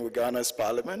dealing with Ghana's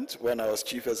parliament when I was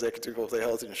chief executive of the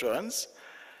health insurance,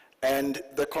 and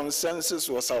the consensus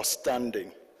was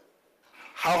outstanding.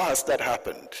 How has that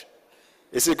happened?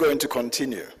 Is it going to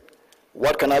continue?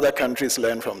 What can other countries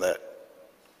learn from that?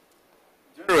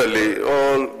 Generally,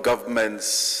 all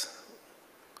governments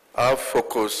are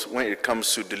focused when it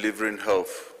comes to delivering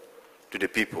health to the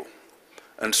people.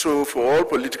 And so for all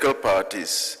political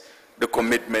parties, the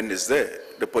commitment is there,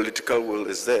 the political will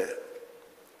is there.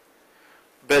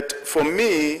 But for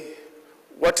me,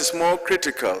 what is more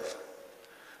critical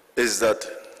is that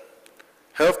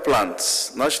health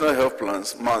plans, national health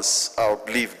plans, must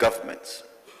outlive governments.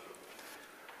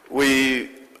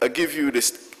 I give you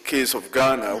this case of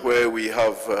Ghana, where we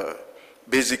have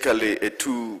basically a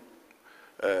two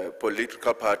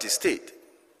political party state.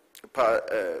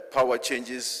 Power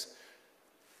changes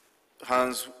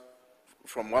hands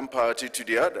from one party to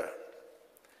the other.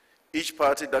 Each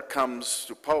party that comes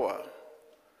to power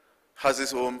has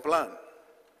its own plan.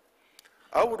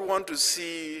 I would want to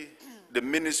see the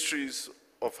ministries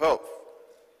of health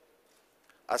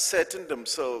asserting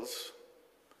themselves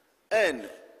and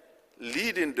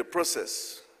leading the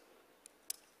process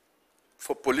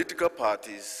for political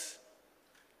parties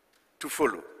to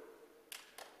follow.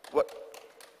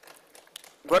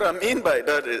 What I mean by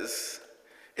that is,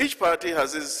 each party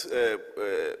has its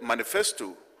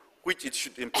manifesto, which it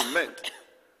should implement.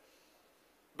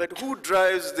 But who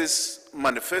drives this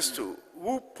manifesto?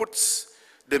 Who puts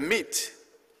the meat?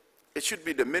 It should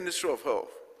be the Ministry of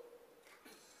Health.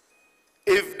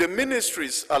 If the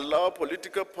ministries allow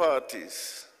political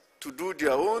parties to do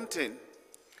their own thing,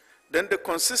 then the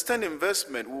consistent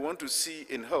investment we want to see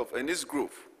in health and its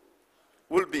growth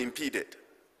will be impeded.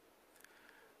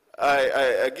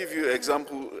 I give you an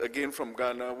example again from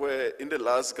Ghana, where in the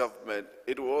last government,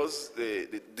 it was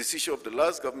the decision of the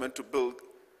last government to build,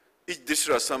 each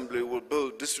district assembly will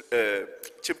build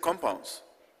chip compounds,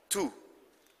 2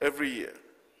 every year.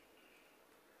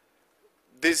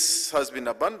 This has been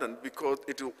abandoned because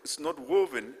it's not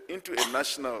woven into a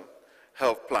national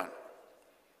health plan.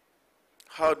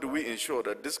 How do we ensure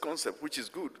that this concept, which is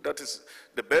good, that is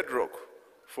the bedrock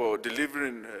for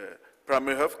delivering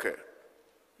primary health care,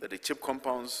 that the chip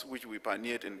compounds which we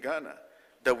pioneered in Ghana,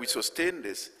 that we sustain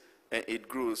this and it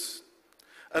grows.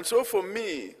 And so for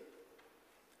me,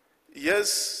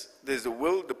 yes, there's the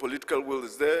will, the political will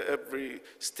is there. Every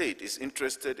state is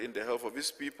interested in the health of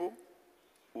its people.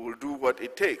 We will do what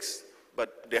it takes,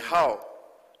 but the how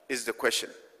is the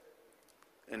question.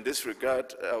 In this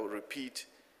regard, I will repeat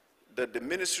that the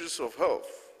ministries of health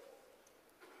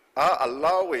are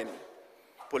allowing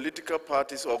political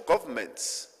parties or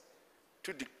governments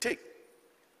to dictate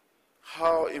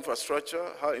how infrastructure,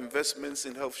 how investments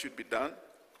in health should be done,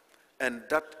 and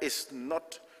that is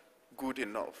not good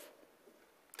enough.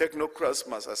 Technocrats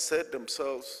must assert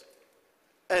themselves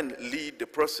and lead the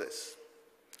process.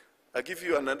 I'll give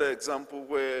you another example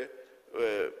where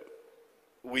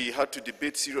we had to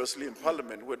debate seriously in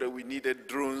Parliament whether we needed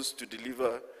drones to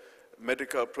deliver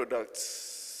medical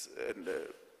products and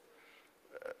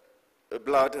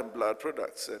blood and blood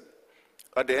products. And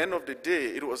at the end of the day,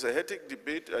 it was a hectic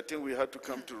debate. I think we had to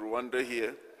come to Rwanda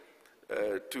here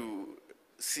to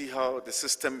see how the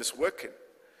system is working.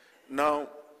 Now,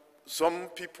 some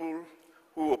people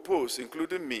who oppose,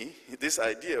 including me, this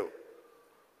idea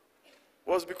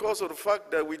was because of the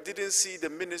fact that we didn't see the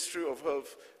Ministry of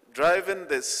Health driving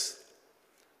this,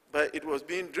 but it was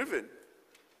being driven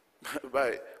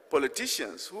by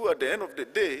politicians who at the end of the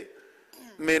day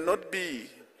may not be,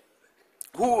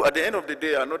 who at the end of the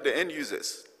day are not the end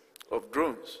users of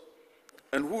drones,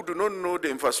 and who do not know the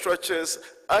infrastructures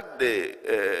at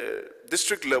the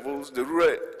district levels, the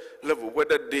rural level,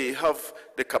 whether they have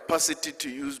the capacity to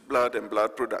use blood and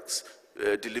blood products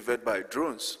delivered by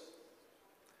drones.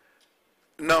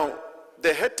 Now,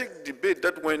 the hectic debate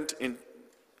that went in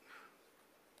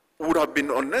would have been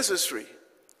unnecessary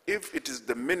if it is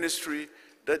the ministry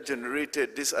that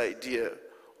generated this idea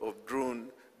of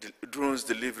drones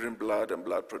delivering blood and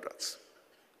blood products.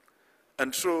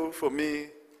 And so, for me,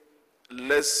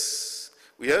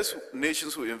 we have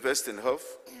nations who invest in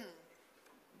health,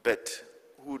 but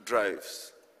who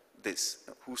drives this,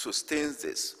 who sustains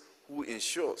this, who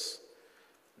ensures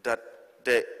that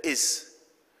there is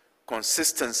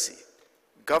consistency.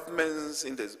 Governments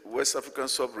in the West African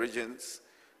sub-regions,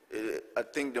 I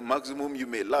think the maximum you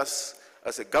may last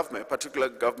as a government, particular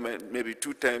government, maybe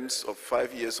 2 times of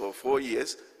 5 years or 4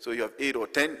 years, so you have 8 or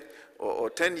 10 or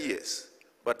 10 years.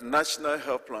 But national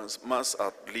health plans must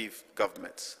outlive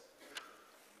governments.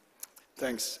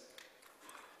 Thanks.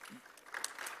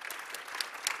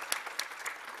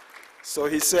 So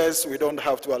he says we don't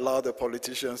have to allow the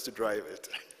politicians to drive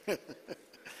it.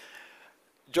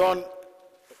 John,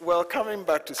 well, coming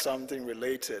back to something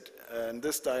related, and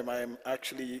this time I'm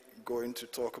actually going to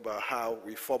talk about how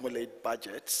we formulate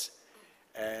budgets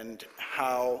and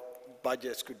how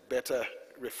budgets could better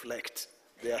reflect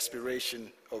the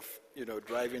aspiration of,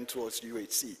 driving towards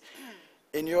UHC.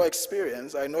 In your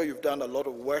experience, I know you've done a lot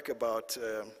of work about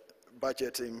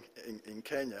budgeting in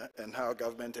Kenya and how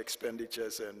government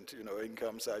expenditures and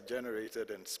incomes are generated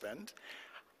and spent.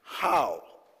 How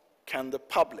can the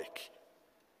public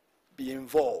be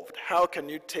involved? How can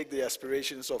you take the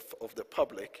aspirations of the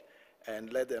public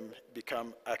and let them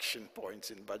become action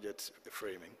points in budget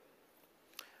framing?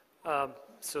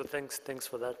 So thanks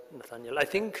for that, Nathaniel. I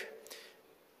think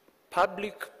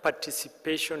public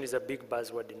participation is a big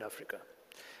buzzword in Africa.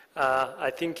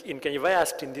 I think in Kenya, if I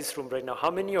asked in this room right now, how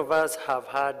many of us have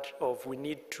heard of we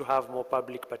need to have more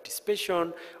public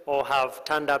participation or have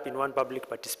turned up in one public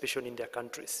participation in their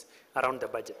countries around the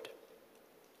budget?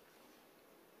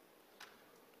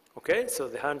 Okay, so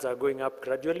the hands are going up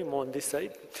gradually, more on this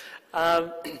side.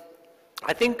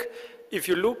 I think if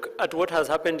you look at what has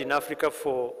happened in Africa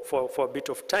for a bit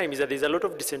of time, is that there's a lot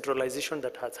of decentralization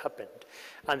that has happened.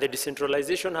 And the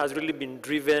decentralization has really been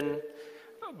driven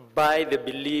by the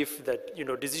belief that,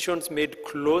 decisions made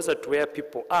closer to where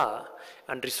people are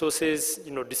and resources,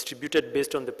 distributed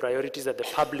based on the priorities that the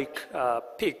public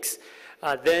picks,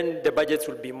 then the budgets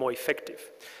will be more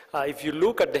effective. If you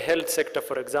look at the health sector,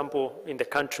 for example, in the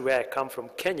country where I come from,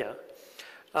 Kenya,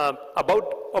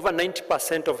 about over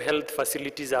 90% of health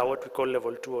facilities are what we call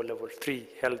level 2 or level 3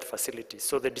 health facilities.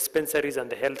 So the dispensaries and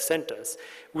the health centers,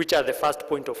 which are the first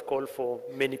point of call for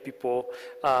many people,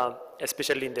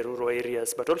 especially in the rural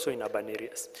areas, but also in urban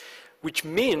areas, which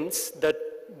means that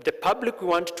the public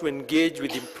want to engage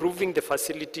with improving the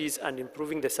facilities and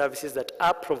improving the services that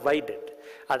are provided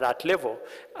at that level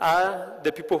are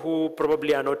the people who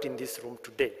probably are not in this room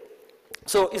today.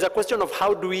 So it's a question of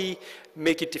how do we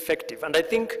make it effective. And I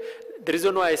think the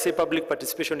reason why I say public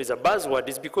participation is a buzzword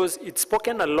is because it's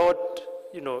spoken a lot,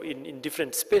 in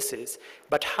different spaces,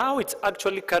 but how it's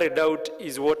actually carried out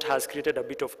is what has created a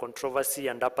bit of controversy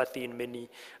and apathy in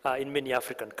many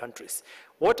African countries.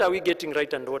 What are we getting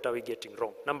right and what are we getting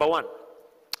wrong? Number one,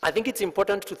 I think it's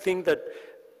important to think that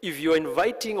if you're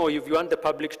inviting or if you want the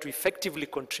public to effectively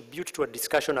contribute to a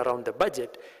discussion around the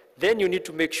budget, then you need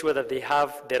to make sure that they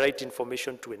have the right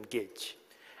information to engage.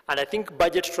 And I think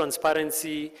budget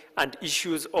transparency and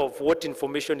issues of what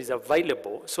information is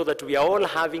available so that we are all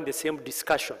having the same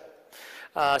discussion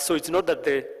So it's not that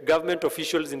the government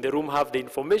officials in the room have the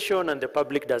information and the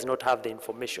public does not have the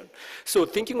information. So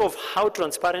thinking of how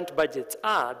transparent budgets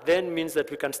are then means that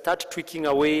we can start tweaking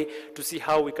away to see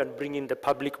how we can bring in the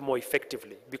public more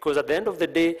effectively. Because at the end of the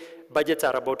day, budgets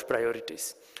are about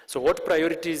priorities. So what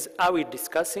priorities are we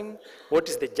discussing? What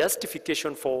is the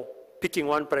justification for picking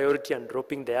one priority and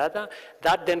dropping the other?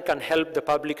 That then can help the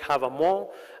public have a more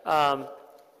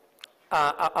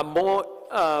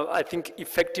I think,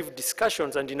 effective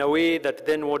discussions, and in a way that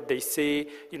then what they say,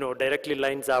 directly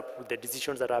lines up with the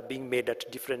decisions that are being made at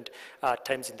different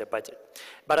times in the budget.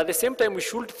 But at the same time, we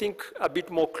should think a bit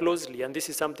more closely, and this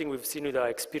is something we've seen with our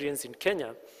experience in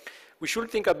Kenya. We should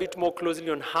think a bit more closely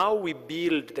on how we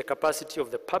build the capacity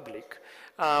of the public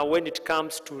when it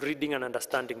comes to reading and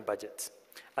understanding budgets.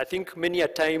 I think many a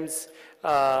times,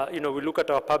 we look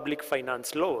at our public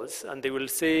finance laws and they will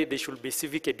say there should be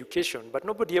civic education, but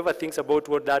nobody ever thinks about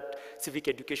what that civic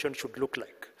education should look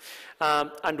like.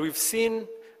 And we've seen,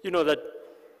 that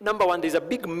number one, there's a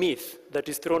big myth that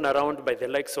is thrown around by the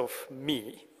likes of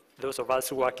me, those of us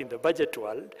who work in the budget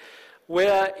world,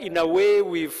 where in a way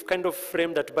we've kind of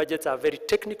framed that budgets are very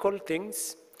technical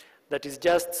things, that is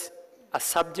just a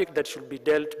subject that should be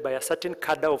dealt by a certain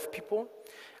cadre of people,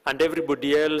 and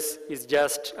everybody else is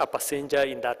just a passenger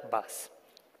in that bus.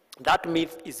 That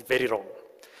myth is very wrong,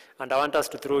 and I want us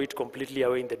to throw it completely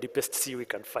away in the deepest sea we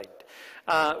can find.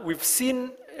 We've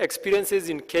seen experiences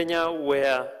in Kenya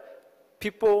where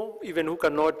people, even who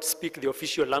cannot speak the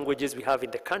official languages we have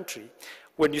in the country,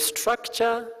 when you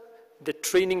structure the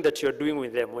training that you're doing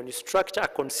with them, when you structure a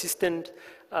consistent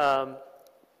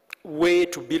way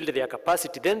to build their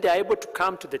capacity, then they're able to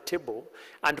come to the table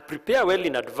and prepare well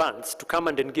in advance to come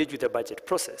and engage with the budget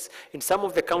process. In some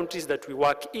of the counties that we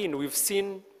work in, we've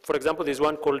seen, for example, there's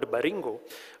one called Baringo,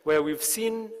 where we've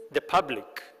seen the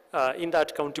public in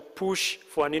that county push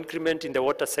for an increment in the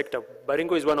water sector.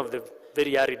 Baringo is one of the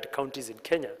very arid counties in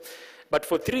Kenya. But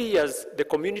for 3 years, the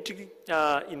community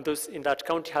in that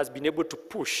county has been able to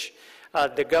push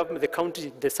the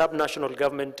subnational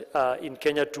government in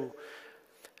Kenya to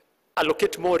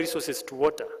allocate more resources to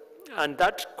water. And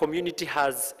that community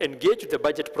has engaged the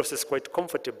budget process quite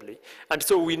comfortably. And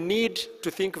so we need to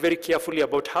think very carefully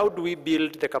about how do we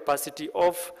build the capacity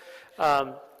of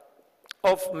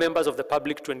members of the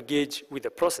public to engage with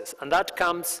the process. And that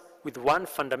comes with one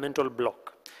fundamental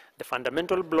block. The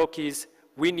fundamental block is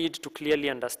we need to clearly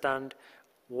understand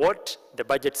what the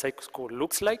budget cycle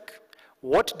looks like,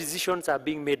 what decisions are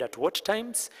being made at what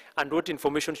times, and what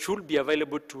information should be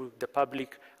available to the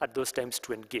public at those times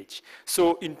to engage.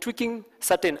 So in tweaking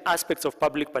certain aspects of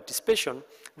public participation,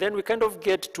 then we kind of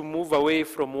get to move away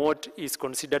from what is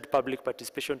considered public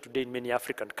participation today in many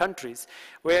African countries,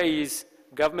 whereas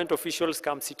government officials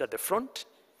come sit at the front,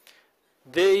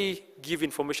 they give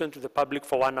information to the public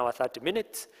for 1 hour, 30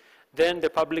 minutes, then the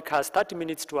public has 30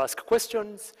 minutes to ask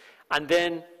questions, and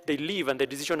then they leave and the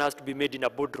decision has to be made in a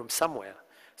boardroom somewhere.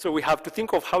 So we have to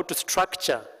think of how to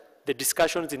structure the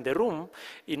discussions in the room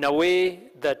in a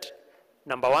way that,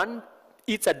 number one,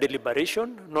 it's a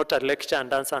deliberation, not a lecture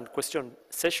and answer and question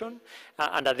session.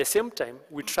 And at the same time,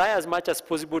 we try as much as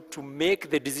possible to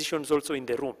make the decisions also in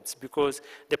the rooms, because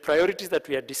the priorities that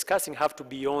we are discussing have to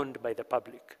be owned by the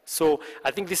public. So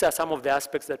I think these are some of the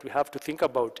aspects that we have to think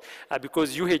about,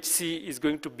 because UHC is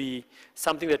going to be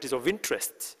something that is of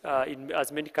interest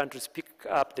as many countries pick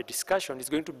up the discussion. It's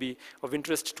going to be of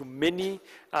interest to many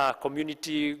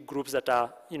community groups that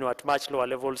are at much lower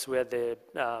levels where the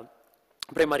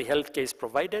primary health care is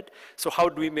provided. So how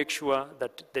do we make sure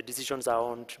that the decisions are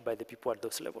owned by the people at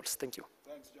those levels? Thank you.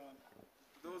 Thanks, John.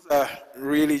 Those are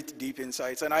really deep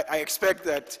insights. And I expect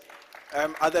that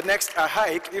at the next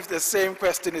AHAIC, if the same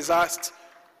question is asked,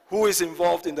 who is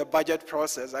involved in the budget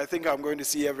process, I think I'm going to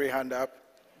see every hand up.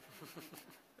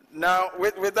 Now,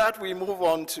 with that, we move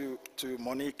on to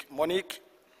Monique. Monique,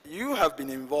 you have been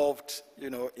involved,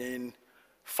 in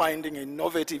finding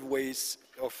innovative ways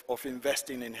of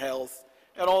investing in health,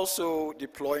 and also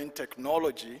deploying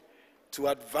technology to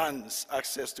advance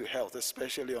access to health,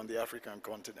 especially on the African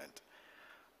continent.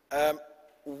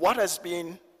 What has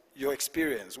been your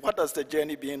experience? What has the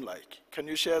journey been like? Can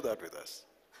you share that with us?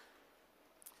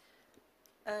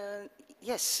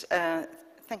 Yes,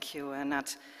 thank you,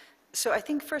 Nat. So I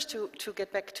think first to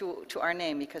get back to our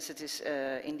name, because it is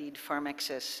indeed Farm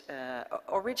Access.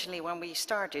 Originally, when we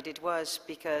started, it was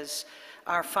because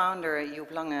our founder,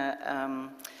 Joep Lange,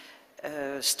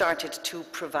 started to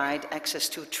provide access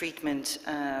to treatment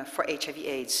for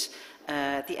HIV/AIDS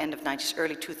at the end of the 90s,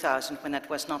 early 2000, when that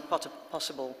was not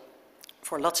possible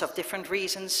for lots of different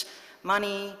reasons: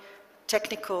 money,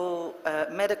 technical,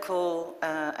 medical,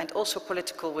 and also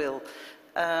political will.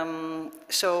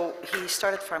 So he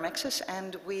started PharmAccess,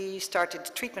 and we started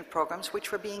treatment programs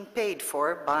which were being paid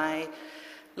for by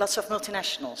lots of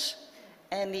multinationals.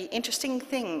 And the interesting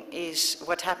thing is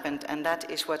what happened, and that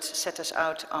is what set us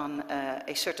out on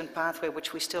a certain pathway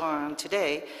which we still are on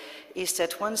today, is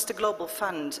that once the Global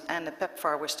Fund and the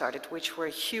PEPFAR were started, which were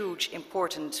huge,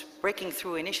 important, breaking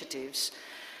through initiatives,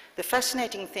 the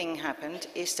fascinating thing happened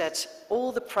is that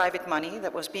all the private money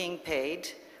that was being paid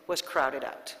was crowded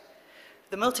out.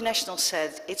 The multinationals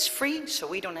said, it's free, so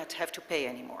we don't have to pay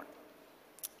anymore.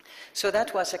 So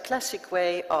that was a classic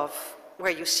way of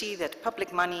where you see that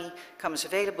public money comes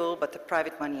available, but the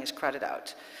private money is crowded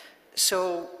out.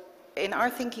 So in our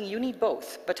thinking, you need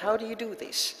both, but how do you do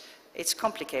this? It's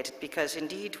complicated because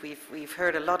indeed we've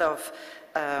heard a lot of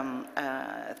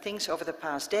things over the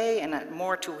past day, and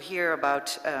more to hear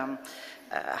about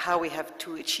how we have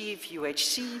to achieve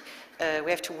UHC. We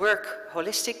have to work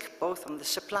holistic, both on the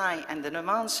supply and the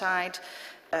demand side.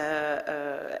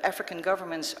 African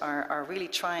governments are really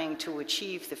trying to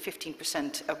achieve the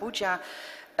 15% Abuja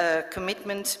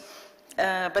commitment,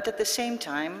 but at the same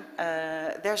time,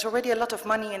 there's already a lot of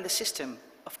money in the system.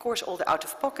 Of course, all the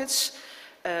out-of-pockets,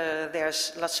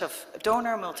 there's lots of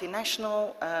donor,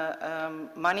 multinational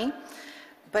money,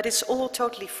 but it's all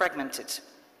totally fragmented,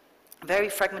 very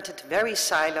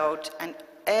siloed, and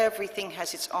everything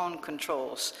has its own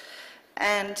controls.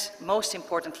 And most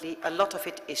importantly, a lot of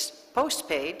it is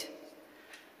post-paid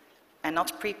and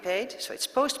not prepaid. So it's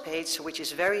post-paid, so which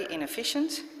is very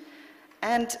inefficient,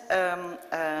 and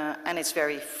it's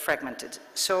very fragmented.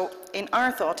 So in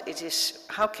our thought, it is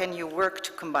how can you work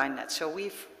to combine that? So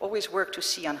we've always worked to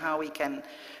see on how we can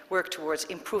work towards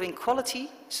improving quality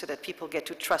so that people get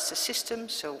to trust the system.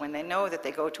 So when they know that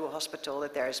they go to a hospital,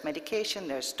 that there is medication,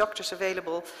 there's doctors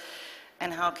available.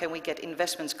 And how can we get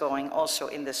investments going also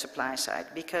in the supply side?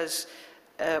 Because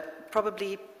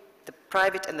probably the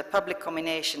private and the public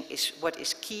combination is what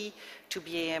is key to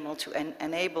be able to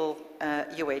enable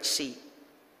UHC.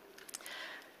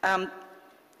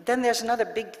 Then there's another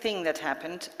big thing that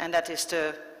happened, and that is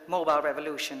the mobile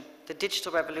revolution, the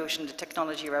digital revolution, the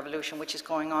technology revolution, which is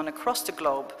going on across the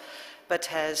globe, but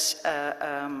has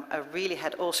really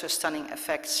had also stunning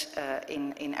effects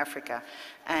in Africa.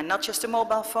 And not just a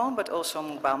mobile phone, but also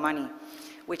mobile money,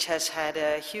 which has had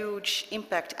a huge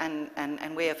impact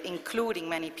and way of including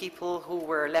many people who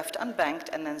were left unbanked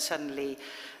and then suddenly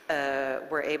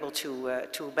were able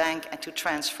to bank and to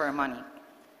transfer money.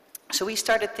 So we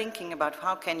started thinking about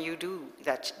how can you do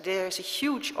that. There's a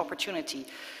huge opportunity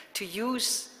to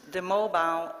use the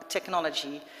mobile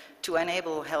technology to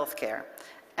enable healthcare.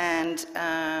 And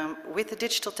with the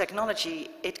digital technology,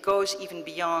 it goes even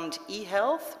beyond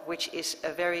e-health, which is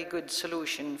a very good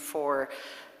solution for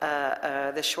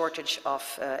the shortage of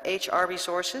HR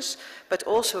resources, but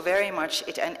also very much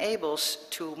it enables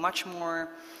to much more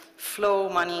flow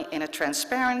money in a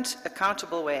transparent,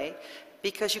 accountable way,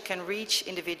 because you can reach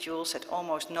individuals at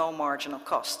almost no marginal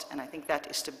cost. And I think that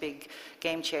is the big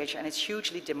game changer. And it's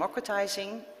hugely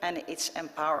democratizing, and it's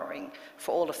empowering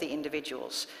for all of the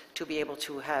individuals to be able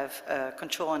to have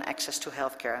control and access to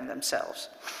healthcare and themselves.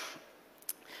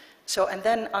 So, and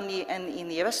then on in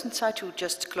the investment side, to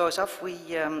just close off,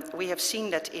 we have seen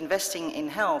that investing in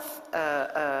health,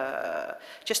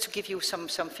 just to give you some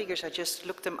figures, I just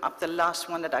looked them up, the last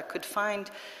one that I could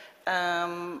find.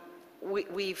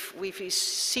 We've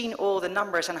seen all the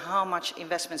numbers and how much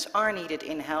investments are needed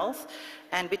in health.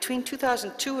 And between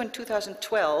 2002 and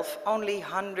 2012, only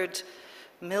 100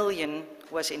 million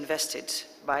was invested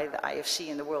by the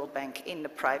IFC and the World Bank in the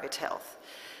private health.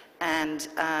 And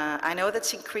I know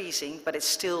that's increasing, but it's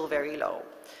still very low.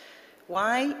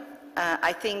 Why?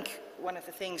 I think one of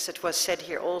the things that was said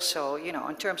here also, you know,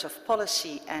 in terms of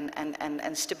policy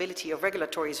and stability of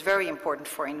regulatory is very important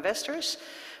for investors,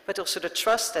 but also the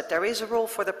trust that there is a role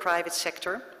for the private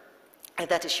sector, and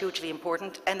that is hugely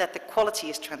important, and that the quality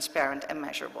is transparent and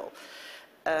measurable.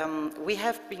 We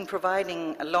have been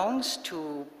providing loans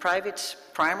to private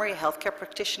primary healthcare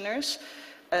practitioners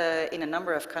in a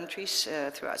number of countries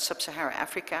throughout sub-Saharan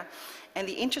Africa. And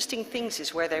the interesting things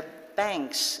is where the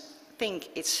banks think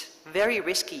it's very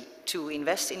risky to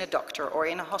invest in a doctor or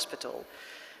in a hospital.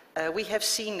 We have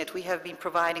seen that we have been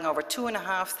providing over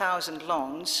 2,500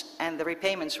 loans, and the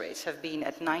repayments rates have been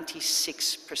at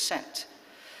 96%.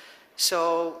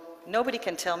 So nobody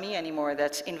can tell me anymore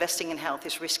that investing in health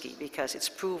is risky, because it's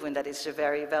proven that it's a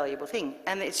very valuable thing.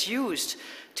 And it's used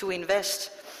to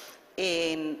invest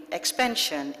in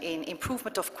expansion, in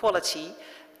improvement of quality,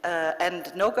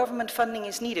 and no government funding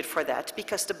is needed for that,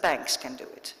 because the banks can do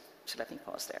it. So let me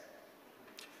pause there.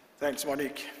 Thanks,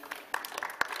 Monique.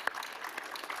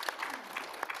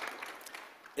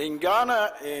 In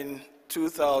Ghana in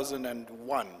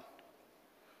 2001,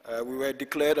 we were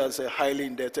declared as a highly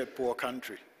indebted poor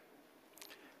country.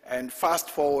 And fast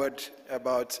forward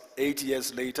about 8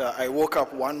 years later, I woke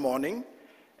up one morning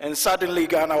and suddenly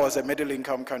Ghana was a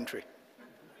middle-income country.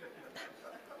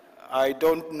 I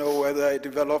don't know whether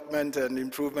development and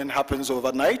improvement happens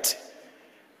overnight,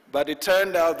 but it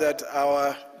turned out that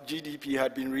our GDP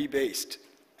had been rebased,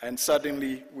 and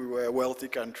suddenly we were a wealthy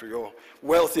country, or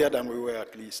wealthier than we were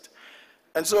at least.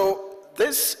 And so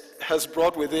this has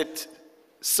brought with it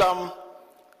some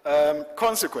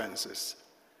consequences.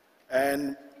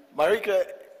 And Marika,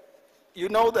 you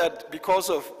know that because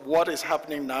of what is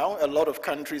happening now, a lot of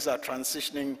countries are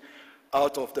transitioning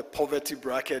out of the poverty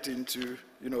bracket into,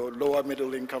 lower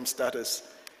middle income status.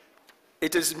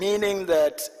 It is meaning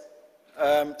that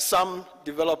some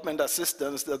development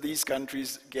assistance that these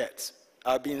countries get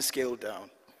are being scaled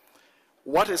down.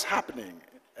 What is happening,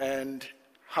 and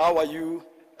how are you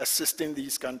assisting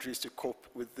these countries to cope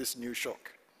with this new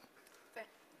shock?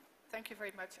 Thank you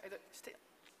very much.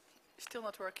 Still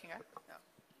not working, eh? No.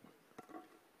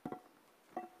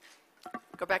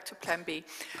 Go back to Plan B.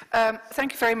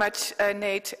 Thank you very much,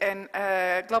 Nate. And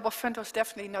Global Fund was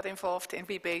definitely not involved in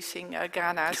rebasing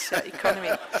Ghana's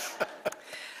economy.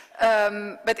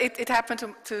 But it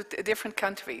happened to different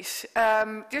countries.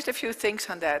 Just a few things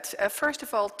on that. First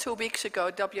of all, 2 weeks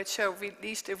ago, WHO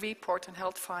released a report on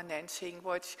health financing,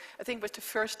 which I think was the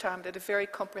first time that a very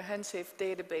comprehensive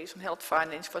database on health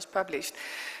finance was published.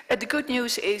 The good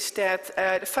news is that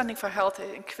the funding for health has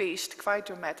increased quite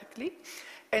dramatically.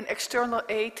 And external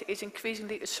aid is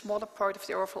increasingly a smaller part of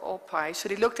the overall pie. So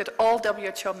they looked at all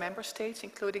WHO member states,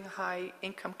 including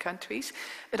high-income countries.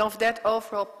 And of that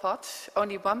overall pot,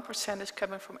 only 1% is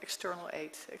coming from external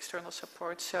aid, external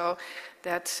support. So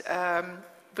that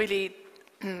really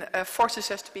forces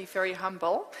us to be very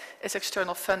humble as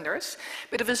external funders.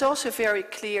 But it was also very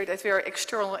clear that where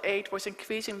external aid was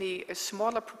increasingly a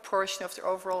smaller proportion of the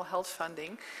overall health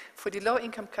funding, for the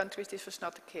low-income countries this was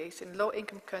not the case. In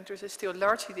low-income countries it's still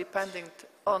largely dependent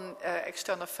on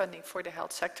external funding for the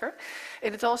health sector.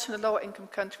 And it's also in the lower-income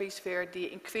countries where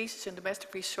the increases in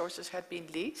domestic resources had been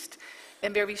least,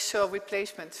 and where we saw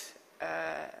replacement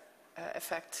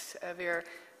effects, where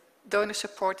donor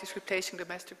support is replacing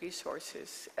domestic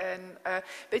resources, and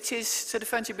which is, so the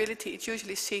fungibility, it's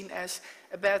usually seen as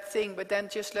a bad thing, but then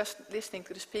just listening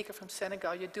to the speaker from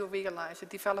Senegal, you do realize that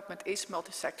development is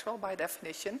multisectoral by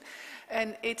definition,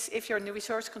 and it's, if you're in a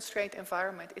resource-constrained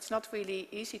environment, it's not really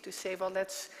easy to say, well,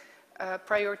 let's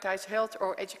prioritize health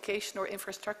or education or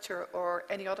infrastructure or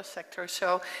any other sector.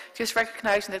 So just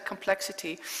recognizing that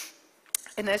complexity.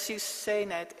 And as you say,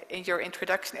 Ned, in your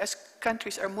introduction, as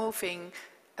countries are moving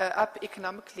up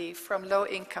economically from low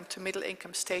income to middle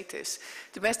income status,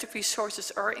 domestic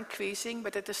resources are increasing,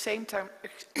 but at the same time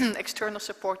external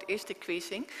support is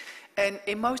decreasing, and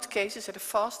in most cases at a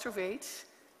faster rate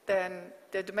than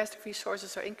the domestic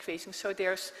resources are increasing. So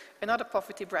there's another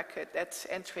poverty bracket that's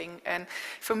entering, and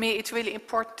for me it's really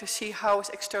important to see how as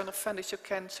external funders you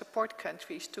can support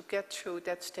countries to get through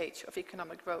that stage of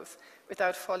economic growth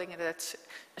without falling into that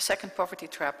second poverty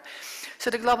trap. So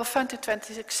the Global Fund in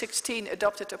 2016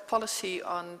 adopted a policy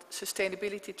on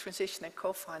sustainability, transition and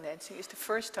co-financing. It's the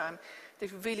first time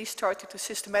they've really started to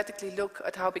systematically look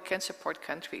at how we can support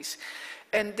countries.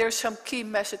 And there's some key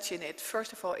message in it.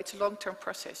 First of all, it's a long-term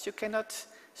process. You cannot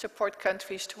support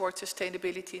countries towards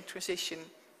sustainability and transition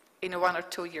in a 1 or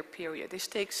 2 year period. This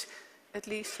takes at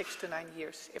least 6 to 9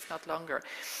 years, if not longer.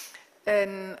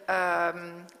 And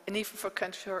even for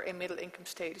countries who are in middle income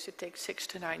status, it takes 6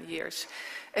 to 9 years.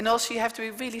 And also you have to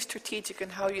be really strategic in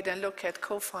how you then look at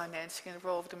co-financing and the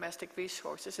role of domestic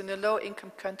resources. In the low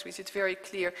income countries, it's very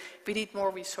clear we need more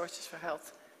resources for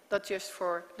health. Not just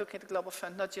for, looking at the Global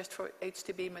Fund, not just for AIDS,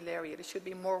 TB, malaria. There should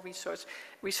be more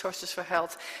resources for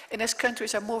health. And as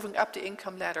countries are moving up the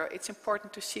income ladder, it's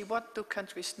important to see what do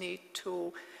countries need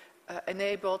to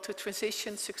enable to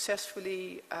transition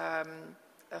successfully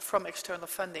from external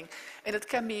funding. And it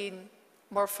can mean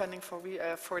more funding for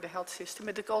the health system,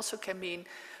 but it also can mean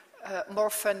more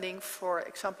funding, for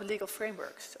example, legal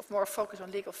frameworks, of more focus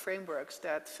on legal frameworks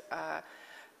that,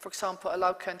 for example,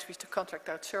 allow countries to contract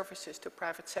out services to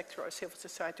private sector or civil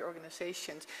society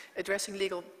organizations, addressing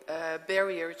legal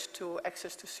barriers to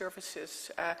access to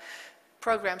services,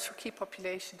 programs for key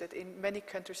populations that in many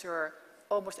countries are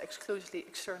almost exclusively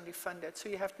externally funded. So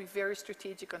you have to be very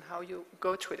strategic on how you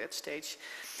go through that stage.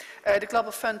 The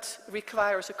Global Fund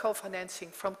requires a co-financing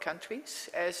from countries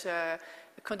as a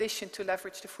condition to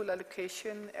leverage the full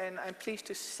allocation, and I'm pleased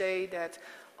to say that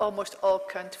almost all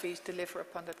countries deliver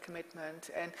upon that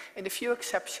commitment. And in the few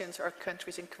exceptions are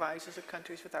countries in crisis or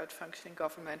countries without functioning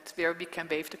government, where we can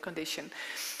waive the condition.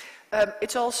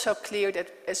 It's also clear that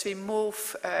as we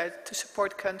move to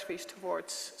support countries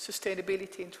towards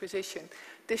sustainability and transition,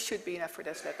 this should be an effort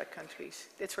that's led by countries.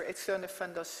 That's where external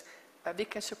funders, we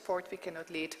can support, we cannot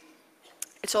lead.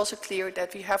 It's also clear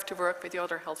that we have to work with the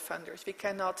other health funders. We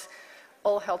cannot,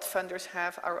 all health funders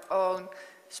have our own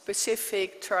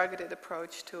specific targeted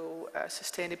approach to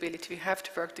sustainability. We have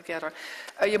to work together.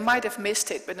 You might have missed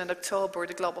it, but in October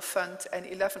the Global Fund and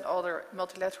 11 other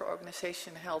multilateral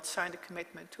organizations in health signed a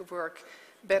commitment to work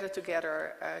better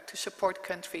together to support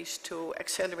countries to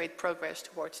accelerate progress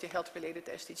towards the health-related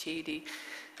SDG, the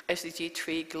SDG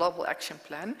 3 Global Action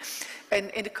Plan. And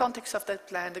in the context of that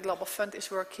plan, the Global Fund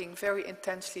is working very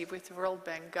intensely with the World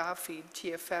Bank, Gavi,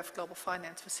 GFF, Global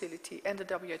Finance Facility, and the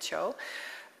WHO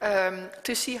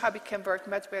to see how we can work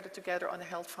much better together on the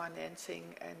health financing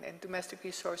and domestic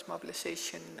resource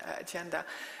mobilization agenda.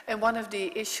 And one of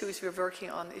the issues we're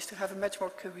working on is to have a much more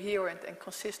coherent and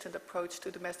consistent approach to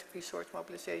domestic resource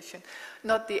mobilization.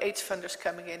 Not the AIDS funders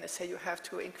coming in and say you have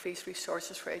to increase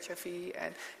resources for HIV,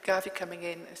 and Gavi coming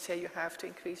in and say you have to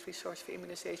increase resources for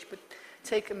immunization, but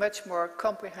take a much more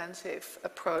comprehensive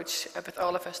approach with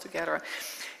all of us together.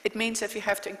 It means that we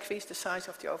have to increase the size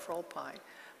of the overall pie.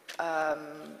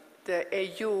 The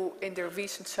EU, in their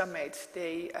recent summit,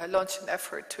 they launched an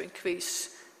effort to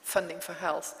increase funding for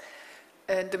health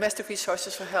and domestic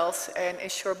resources for health and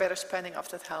ensure better spending of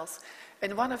that health.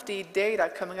 And one of the data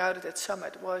coming out of that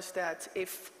summit was that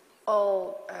if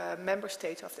all member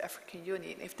states of the African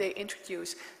Union, if they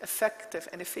introduce effective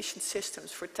and efficient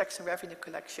systems for tax and revenue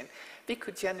collection, we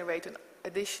could generate an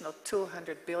additional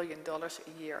 $200 billion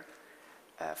a year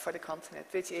for the continent,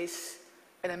 which is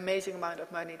an amazing amount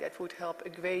of money that would help a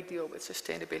great deal with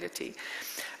sustainability.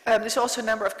 There's also a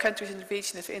number of countries in the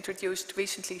region that have introduced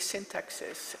recently sin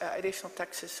taxes, additional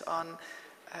taxes on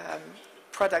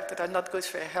products that are not good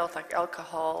for your health, like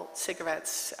alcohol,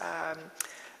 cigarettes,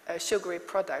 sugary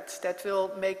products, that will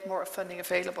make more funding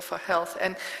available for health.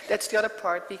 And that's the other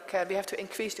part. We have to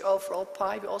increase the overall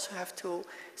pie. We also have to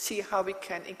see how we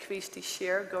can increase the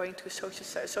share going to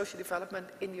social development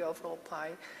in the overall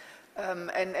pie.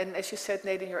 And as you said,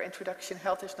 Nate, in your introduction,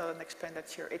 health is not an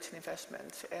expenditure, it's an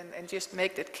investment. And just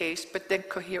make that case, but then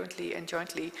coherently and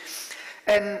jointly.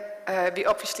 And we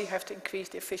obviously have to increase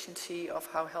the efficiency of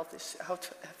how health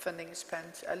funding is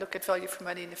spent. Look at value for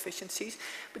money and efficiencies,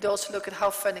 but also look at how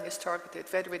funding is targeted,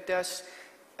 whether it does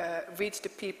reach the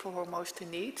people who are most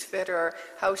in need, whether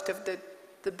how's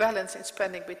the balance in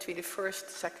spending between the first,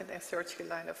 second, and third tier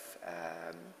line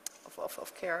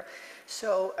of care.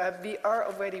 So we are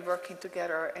already working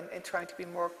together and trying to be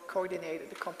more coordinated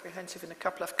and comprehensive in a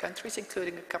couple of countries,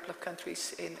 including a couple of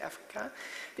countries in Africa.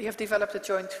 We have developed a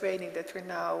joint training that we're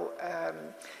now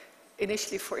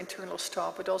initially for internal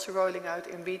staff, but also rolling out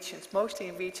in regions, mostly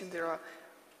in regions that are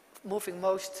moving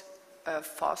most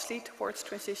fastly towards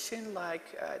transition, like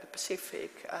the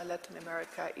Pacific, Latin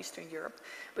America, Eastern Europe,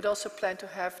 but also plan to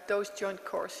have those joint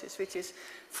courses, which is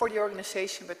for the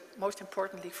organization, but most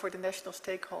importantly for the national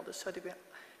stakeholders, so that we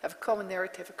have a common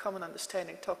narrative, a common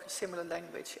understanding, talk a similar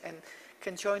language, and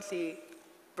can jointly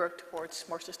work towards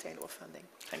more sustainable funding.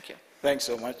 Thank you. Thanks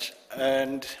so much.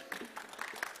 And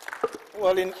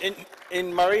well, in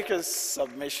Marika's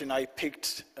submission, I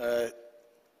picked a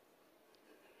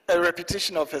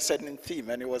repetition of a certain theme,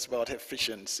 and it was about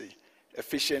efficiency.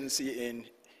 Efficiency in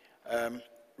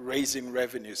raising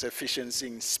revenues, efficiency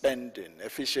in spending,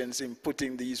 efficiency in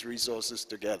putting these resources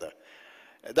together.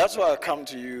 That's why I come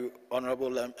to you,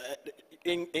 Honorable.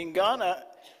 In Ghana,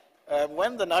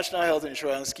 when the National Health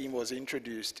Insurance Scheme was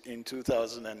introduced in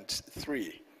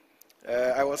 2003,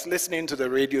 I was listening to the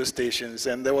radio stations,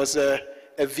 and there was a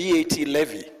VAT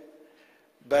levy.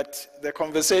 But the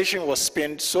conversation was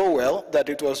spinned so well that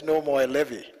it was no more a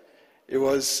levy. It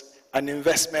was an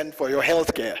investment for your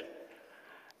health care.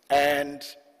 And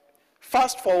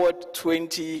fast forward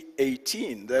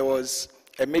 2018, there was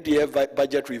a mid-year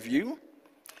budget review,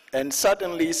 and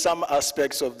suddenly some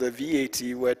aspects of the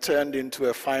VAT were turned into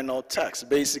a final tax,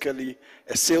 basically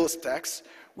a sales tax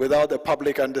without the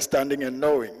public understanding and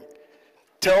knowing.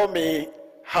 Tell me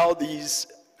how these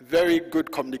very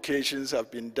good communications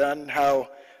have been done, how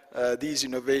these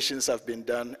innovations have been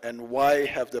done, and why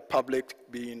have the public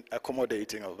been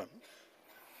accommodating of them?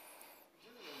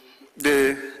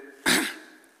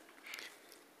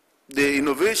 The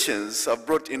innovations have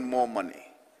brought in more money,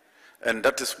 and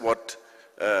that is what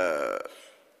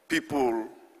people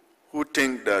who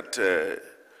think that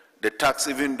the tax,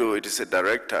 even though it is a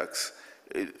direct tax,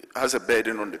 it has a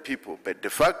burden on the people. But the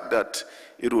fact that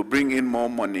it will bring in more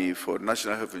money for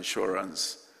national health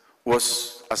insurance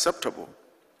was acceptable.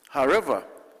 However,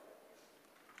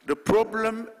 the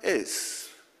problem is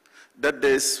that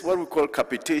there's what we call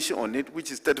capitation on it,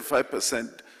 which is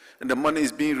 35%, and the money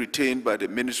is being retained by the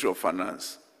Ministry of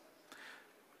Finance.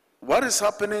 What is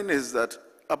happening is that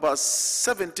about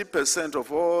 70%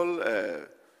 of all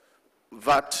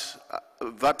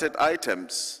VATed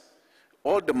items,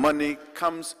 all the money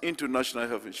comes into national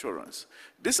health insurance.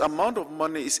 This amount of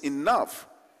money is enough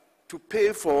to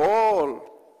pay for all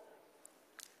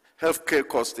healthcare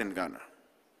costs in Ghana.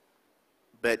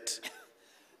 But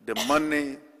the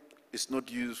money is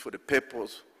not used for the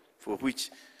purpose for which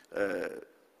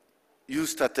you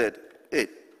started it.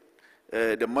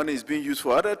 The money is being used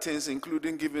for other things,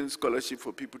 including giving scholarship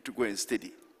for people to go and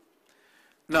study.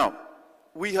 Now,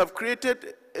 we have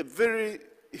created a very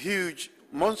huge,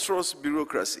 monstrous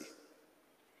bureaucracy.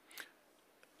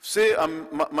 Say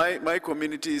my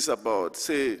community is about,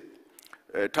 say,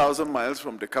 1,000 miles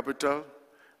from the capital.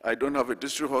 I don't have a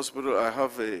district hospital, I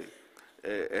have a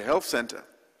health center.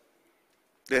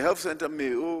 The health center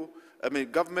may owe,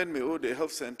 government may owe the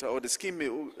health center, or the scheme may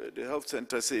owe the health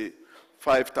center, say,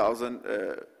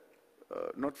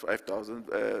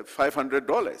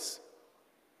 $500.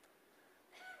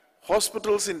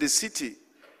 Hospitals in the city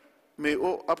may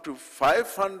owe up to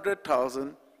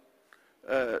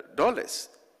 $500,000.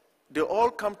 They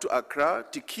all come to Accra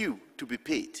to queue to be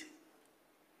paid.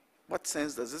 What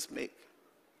sense does this make?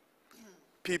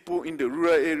 People in the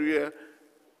rural area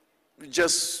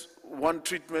just want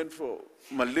treatment for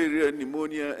malaria,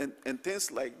 pneumonia, and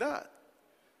things like that.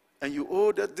 And you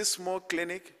owe this small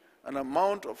clinic an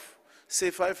amount of,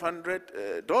 say,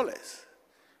 $500.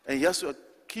 And you have to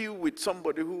queue with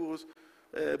somebody who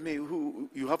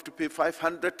you have to pay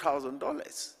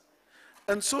 $500,000.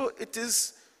 And so it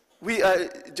is, we are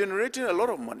generating a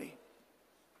lot of money.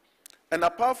 And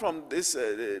apart from this,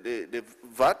 the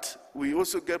VAT, we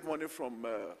also get money from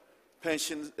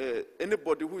pensions.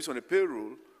 Anybody who is on a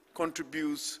payroll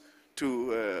contributes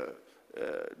to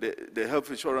the health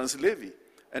insurance levy.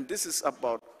 And this is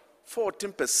about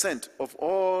 14% of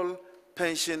all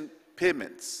pension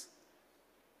payments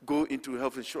go into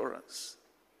health insurance.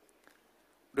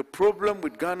 The problem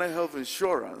with Ghana health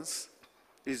insurance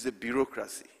is the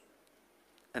bureaucracy.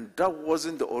 And that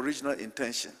wasn't the original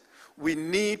intention. We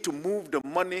need to move the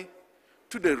money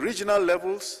to the regional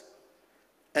levels,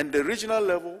 and the regional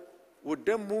level would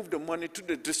then move the money to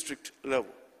the district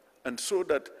level, and so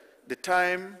that the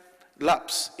time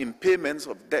lapse in payments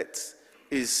of debts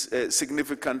is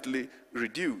significantly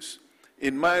reduced.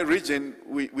 In my region,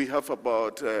 we have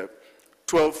about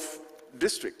 12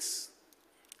 districts.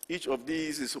 Each of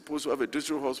these is supposed to have a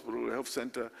district hospital, a health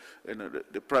center, and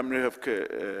the primary health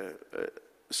care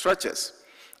structures.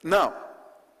 Now,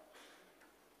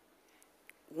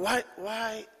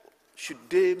 why should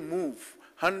they move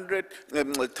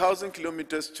 1,000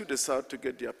 kilometers to the south to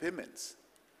get their payments?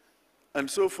 And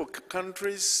so for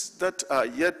countries that are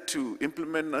yet to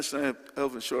implement national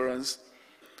health insurance,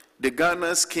 the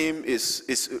Ghana scheme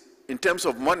is in terms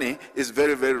of money, is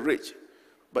very, very rich.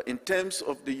 But in terms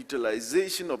of the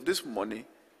utilization of this money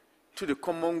to the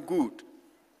common good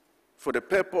for the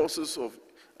purposes of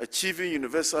achieving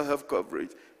universal health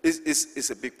coverage is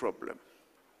a big problem.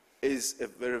 Is a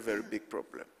very, very big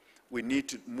problem. We need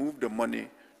to move the money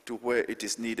to where it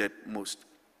is needed most.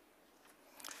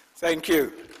 Thank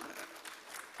you.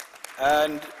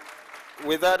 And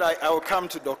with that, I will come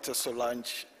to Dr.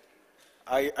 Solange.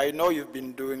 I know you've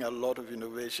been doing a lot of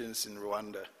innovations in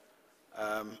Rwanda.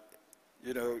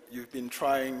 You know, you've been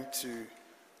trying to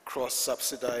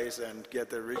cross-subsidize and get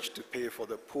the rich to pay for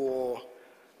the poor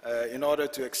in order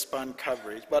to expand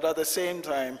coverage. But at the same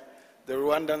time, the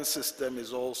Rwandan system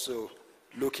is also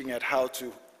looking at how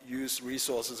to use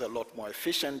resources a lot more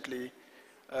efficiently.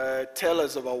 Tell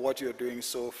us about what you're doing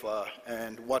so far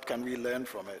and what can we learn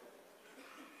from it.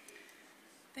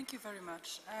 Thank you very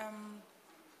much.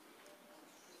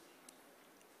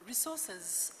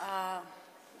 Resources are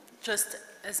just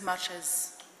as much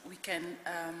as we can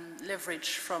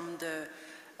leverage from the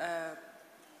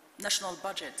national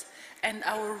budget. And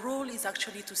our role is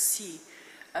actually to see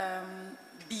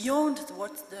beyond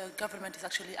what the government is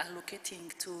actually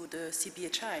allocating to the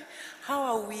CBHI, how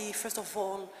are we, first of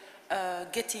all,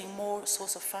 getting more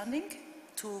source of funding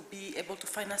to be able to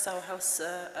finance our health,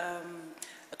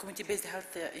 community-based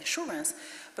health insurance,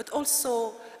 but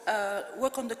also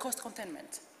work on the cost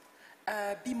containment,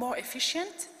 be more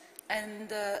efficient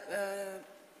and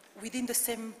within the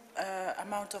same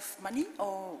amount of money,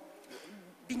 or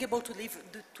being able to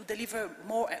deliver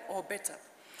more or better.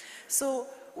 So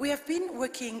we have been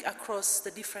working across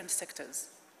the different sectors.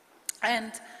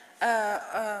 And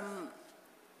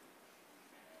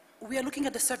we are looking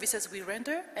at the services we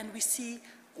render, and we see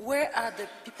where are the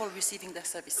people receiving the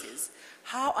services?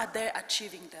 How are they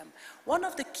achieving them? One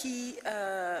of the key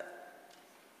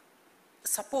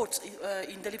support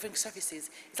in delivering services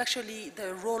is actually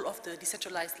the role of the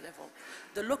decentralized level.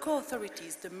 The local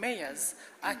authorities, the mayors,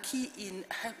 are key in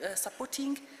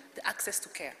supporting the access to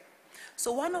care.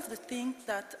 So one of the things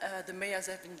that the mayors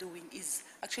have been doing is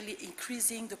actually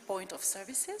increasing the point of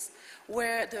services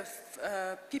where the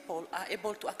people are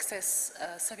able to access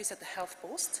service at the health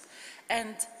post.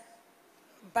 And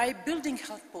by building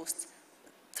health posts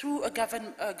through a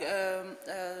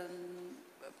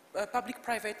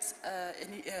public-private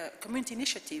community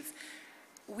initiative,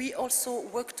 we also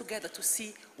work together to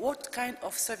see what kind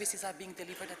of services are being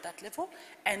delivered at that level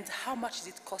and how much is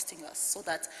it costing us, so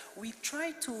that we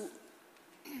try to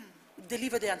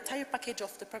deliver the entire package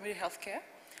of the primary health care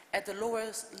at the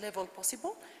lowest level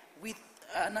possible with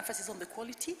an emphasis on the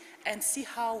quality, and see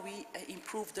how we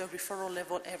improve the referral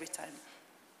level every time.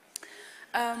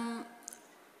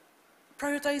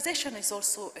 Prioritization is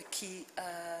also a key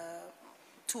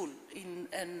tool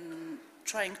in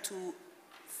trying to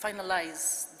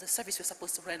finalize the service we're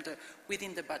supposed to render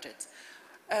within the budget.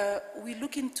 We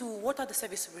look into what are the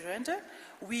services we render,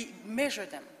 we measure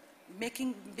them,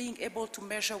 being able to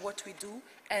measure what we do,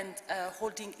 and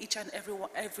holding each and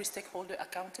every stakeholder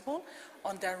accountable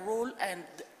on their role, and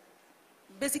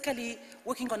basically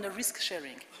working on the risk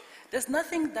sharing. There's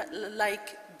nothing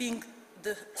like being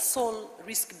the sole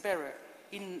risk bearer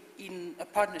in a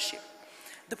partnership.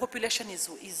 The population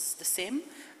is the same,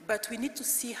 but we need to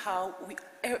see how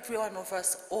every one of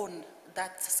us own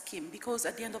that scheme, because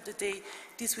at the end of the day,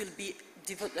 this will be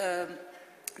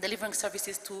delivering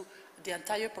services to the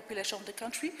entire population of the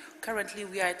country. Currently,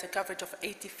 we are at a coverage of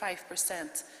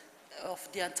 85% of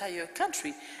the entire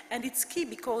country, and it's key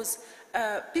because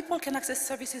people can access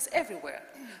services everywhere.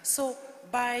 So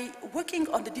by working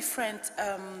on the different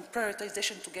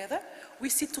prioritization together, we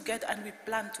sit together and we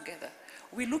plan together.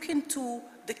 We look into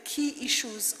the key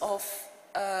issues of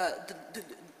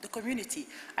the community.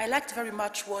 I liked very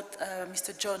much what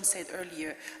Mr. John said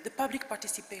earlier, the public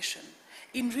participation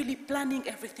in really planning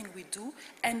everything we do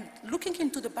and looking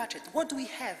into the budget. What do we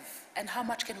have and how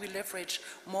much can we leverage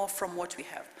more from what we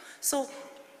have? So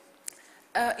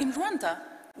in Rwanda,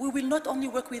 we will not only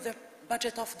work with the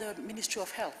budget of the Ministry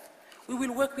of Health, we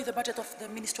will work with the budget of the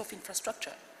Ministry of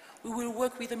Infrastructure, we will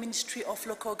work with the Ministry of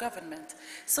Local Government.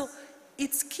 So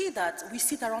it's key that we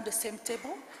sit around the same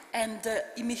table, and the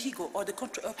imihigo, or the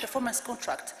performance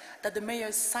contract that the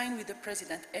mayors sign with the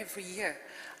president every year,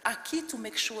 are key to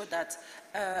make sure that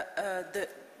the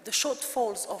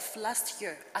shortfalls of last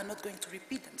year are not going to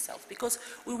repeat themselves, because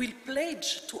we will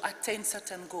pledge to attain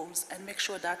certain goals and make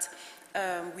sure that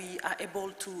we are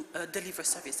able to deliver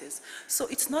services. So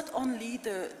it's not only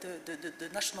the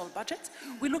national budget,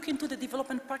 we look into the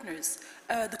development partners.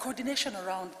 The coordination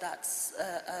around that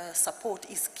support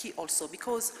is key also,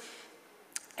 because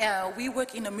we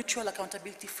work in a mutual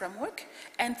accountability framework,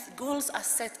 and goals are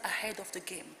set ahead of the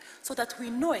game so that we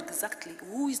know exactly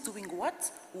who is doing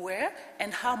what, where,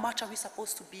 and how much are we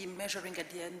supposed to be measuring at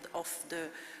the end of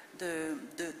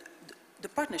the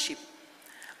partnership.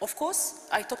 Of course,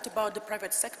 I talked about the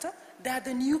private sector. They are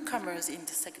the newcomers in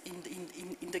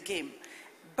the game,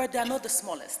 but they are not the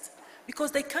smallest,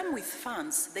 because they come with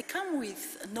funds, they come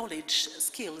with knowledge,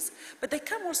 skills, but they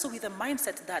come also with a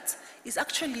mindset that is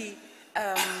actually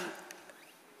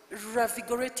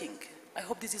revigorating. I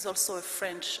hope this is also a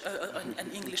French,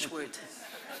 an English word.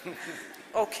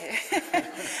 Okay.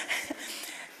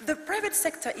 The private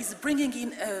sector is bringing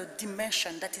in a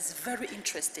dimension that is very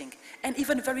interesting and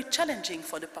even very challenging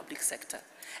for the public sector.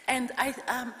 And I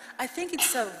think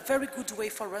it's a very good way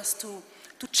for us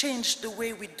to change the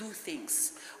way we do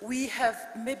things. We have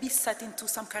maybe set into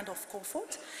some kind of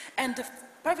comfort, and the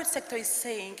private sector is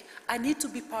saying, I need to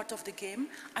be part of the game,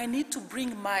 I need to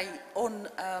bring my own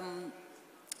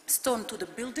stone to the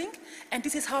building, and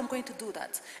this is how I'm going to do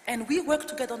that. And we work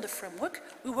together on the framework,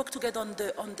 we work together on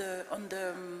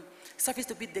the service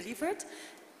to be delivered,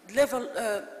 level,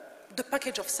 the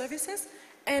package of services,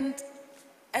 and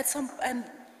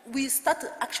we start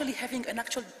actually having an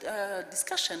actual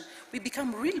discussion. We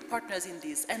become real partners in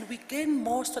this, and we gain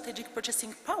more strategic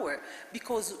purchasing power,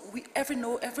 because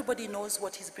everybody knows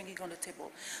what he's bringing on the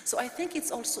table. So I think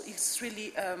it's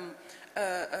really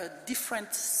a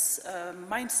different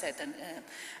mindset,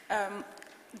 and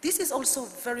this is also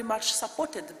very much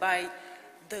supported by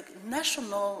the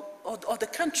national or the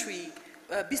country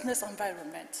business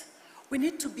environment. We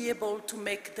need to be able to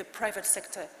make the private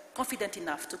sector confident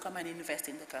enough to come and invest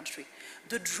in the country.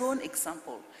 The drone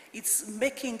example, it's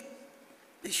making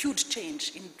a huge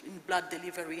change in blood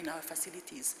delivery in our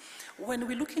facilities. When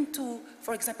we look into,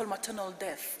 for example, maternal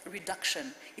death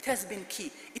reduction, it has been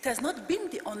key. It has not been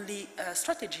the only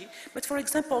strategy, but for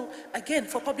example, again,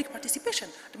 for public participation,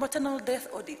 the maternal death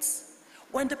audits.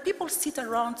 When the people sit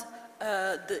around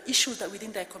the issues that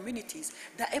within their communities,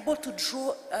 they're able to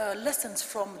draw lessons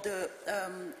from the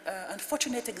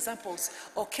unfortunate examples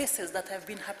or cases that have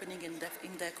been happening in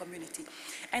their community.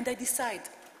 And they decide,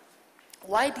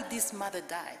 why did this mother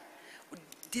die?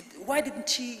 Why didn't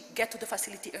she get to the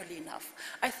facility early enough?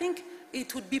 I think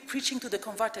it would be preaching to the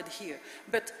converted here,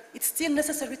 but it's still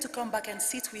necessary to come back and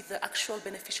sit with the actual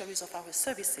beneficiaries of our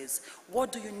services.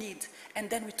 What do you need? And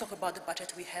then we talk about the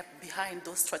budget we have behind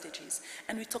those strategies,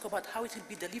 and we talk about how it will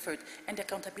be delivered and the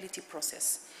accountability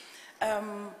process.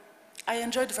 I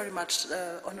enjoyed very much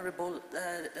the honorable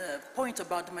point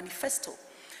about the manifesto.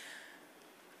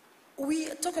 We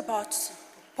talk about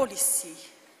policy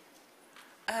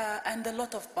and a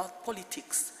lot about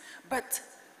politics, but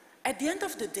at the end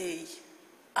of the day,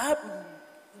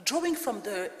 drawing from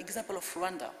the example of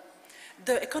Rwanda,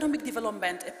 the economic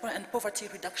development and poverty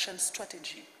reduction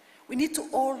strategy, we need to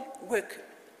all work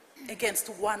against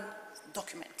one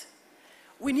document.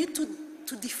 We need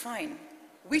to define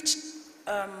which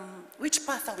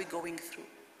path are we going through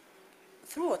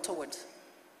or towards.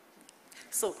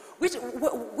 So, what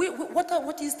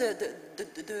is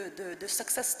the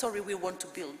success story we want to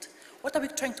build? What are we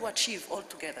trying to achieve all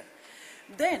together?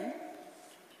 Then,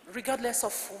 regardless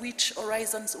of which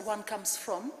horizons one comes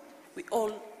from, we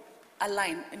all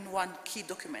align in one key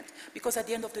document. Because at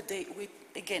the end of the day,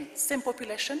 again, same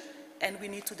population, and we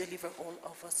need to deliver all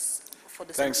of us for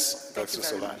the same people. Thanks, Dr.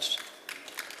 Solange.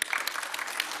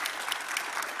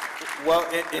 Well,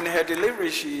 in her delivery,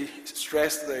 she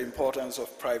stressed the importance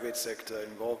of private sector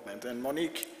involvement. And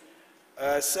Monique,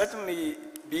 certainly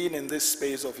being in this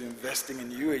space of investing in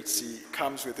UHC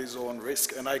comes with its own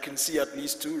risk, and I can see at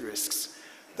least two risks.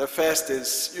 The first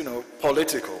is,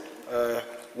 political.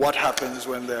 What happens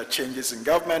when there are changes in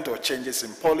government or changes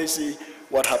in policy?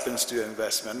 What happens to your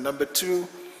investment? Number two,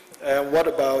 what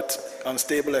about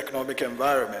unstable economic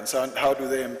environments? And how do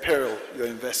they imperil your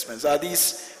investments? Are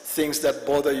these things that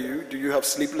bother you? Do you have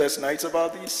sleepless nights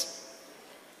about these?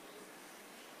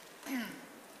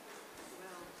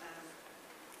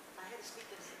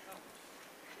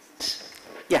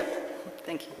 Yeah,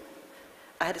 thank you.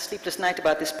 I had a sleepless night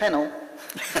about this panel.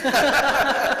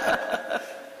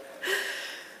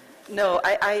 No,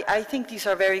 I think these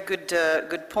are very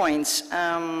good points,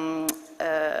 and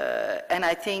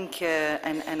I think,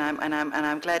 and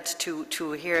I'm glad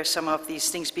to hear some of these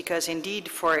things, because indeed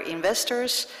for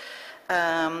investors,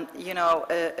 a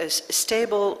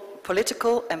stable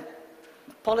political and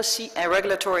policy and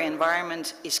regulatory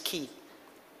environment is key.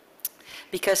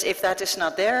 Because if that is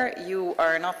not there, you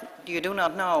do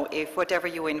not know if whatever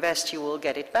you invest, you will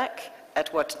get it back,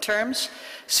 at what terms.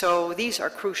 So these are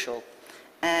crucial.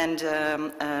 And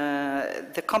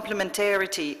the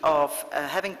complementarity of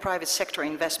having private sector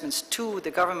investments to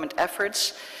the government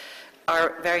efforts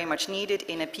are very much needed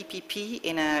in a PPP,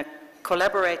 in a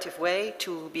collaborative way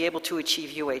to be able to achieve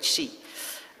UHC.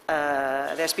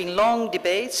 There's been long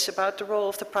debates about the role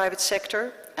of the private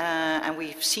sector, and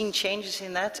we've seen changes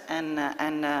in that, and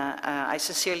I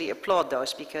sincerely applaud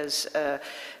those, because there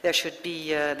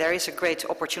is a great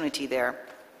opportunity there.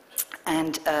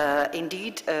 And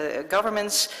indeed,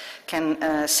 governments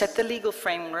can set the legal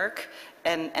framework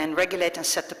and regulate and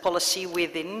set the policy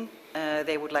within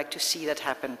they would like to see that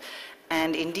happen.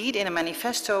 And indeed, in a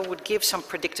manifesto would give some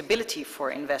predictability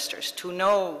for investors to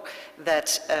know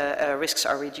that risks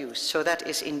are reduced. So that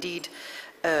is indeed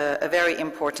a very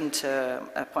important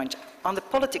point. On the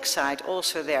politics side,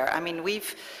 also there, I mean,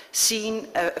 we've seen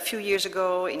a few years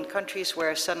ago in countries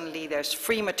where suddenly there's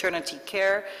free maternity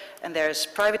care and there's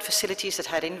private facilities that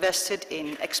had invested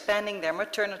in expanding their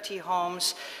maternity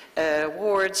homes,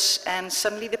 wards, and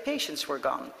suddenly the patients were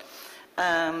gone.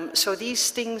 So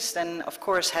these things then, of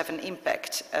course, have an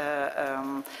impact,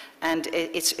 and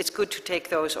it's good to take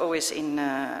those always in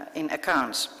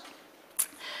account.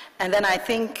 And then I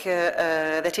think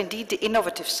that indeed the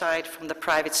innovative side from the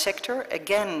private sector,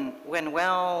 again, when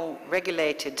well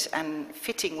regulated and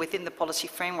fitting within the policy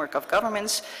framework of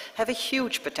governments, have a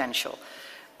huge potential.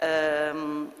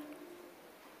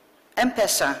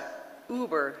 M-Pesa,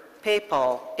 Uber,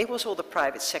 PayPal, it was all the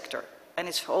private sector, and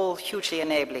it's all hugely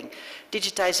enabling.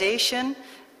 Digitization,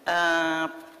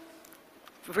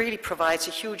 really provides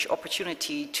a huge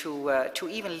opportunity to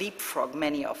even leapfrog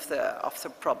many of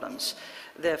the problems.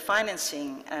 The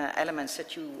financing elements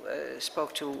that you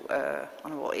spoke to,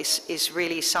 Honorable, is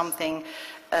really something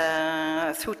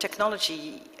through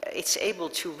technology. It's able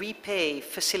to repay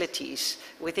facilities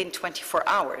within 24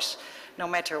 hours, no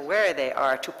matter where they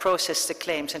are, to process the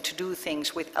claims and to do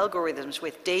things with algorithms,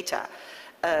 with data.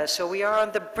 So we are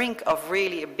on the brink of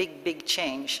really a big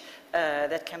change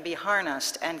that can be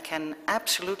harnessed and can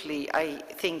absolutely, I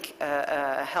think,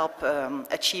 help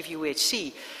achieve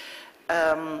UHC.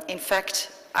 In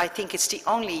fact, I think it's the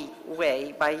only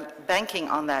way, by banking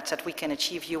on that we can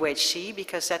achieve UHC,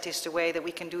 because that is the way that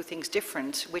we can do things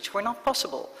different, which were not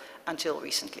possible until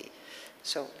recently.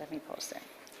 So let me pause there.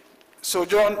 So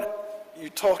John, you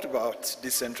talked about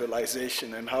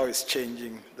decentralization and how it's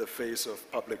changing the face of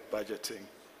public budgeting.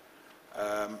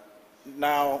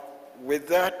 Now, with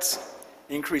that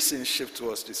increasing shift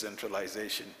towards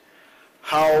decentralization,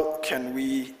 how can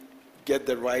we get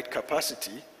the right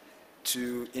capacity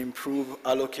to improve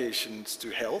allocations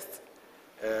to health,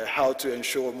 how to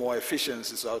ensure more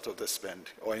efficiencies out of the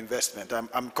spend or investment?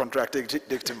 I'm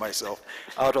contradicting myself,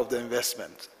 out of the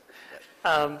investment.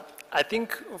 I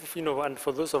think, and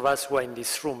for those of us who are in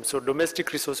this room, so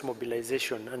domestic resource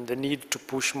mobilization and the need to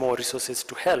push more resources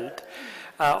to health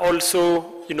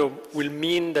also, will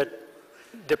mean that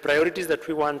the priorities that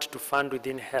we want to fund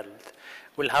within health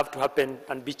will have to happen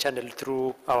and be channeled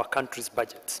through our country's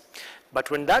budgets. But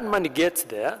when that money gets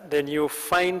there, then you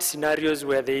find scenarios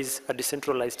where there is a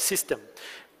decentralized system.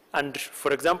 And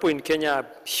for example, in Kenya,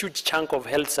 a huge chunk of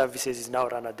health services is now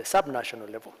run at the sub-national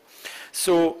level.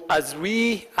 So as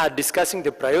we are discussing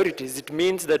the priorities, it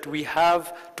means that we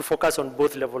have to focus on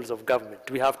both levels of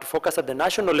government. We have to focus at the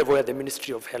national level where the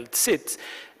Ministry of Health sits,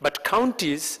 but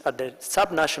counties at the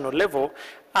sub-national level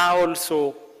are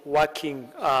also working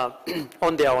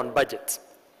on their own budgets.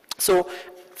 So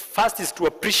first is to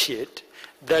appreciate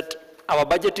that our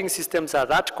budgeting systems are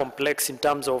that complex in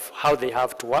terms of how they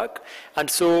have to work, and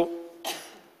so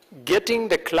getting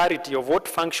the clarity of what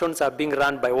functions are being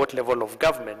run by what level of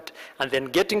government, and then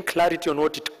getting clarity on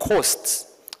what it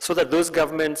costs, so that those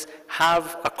governments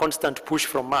have a constant push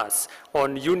from us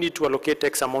on, you need to allocate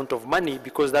X amount of money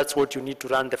because that's what you need to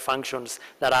run the functions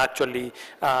that are actually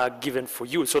given for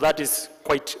you. So that is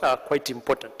quite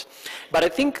important. But I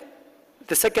think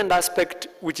the second aspect,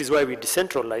 which is why we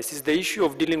decentralize, is the issue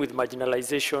of dealing with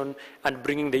marginalization and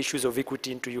bringing the issues of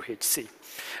equity into UHC.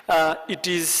 It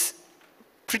is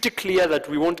pretty clear that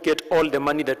we won't get all the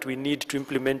money that we need to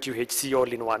implement UHC all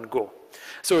in one go.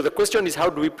 So the question is, how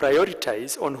do we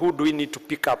prioritize on who do we need to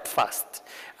pick up first?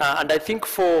 And I think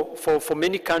for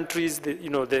many countries,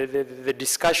 the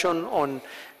discussion on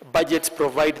budgets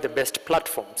provide the best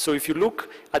platform. So if you look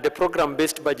at the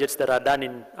program-based budgets that are done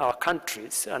in our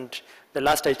countries, and the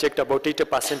last I checked, about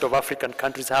 80% of African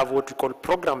countries have what we call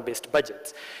program-based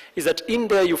budgets, is that in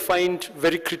there you find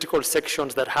very critical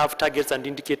sections that have targets and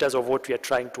indicators of what we are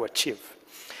trying to achieve.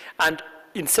 And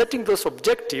in setting those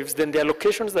objectives, then the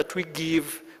allocations that we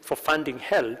give for funding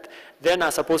health then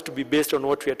are supposed to be based on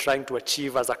what we are trying to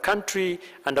achieve as a country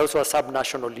and also as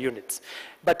sub-national units.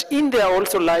 But in there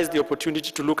also lies the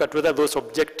opportunity to look at whether those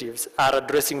objectives are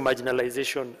addressing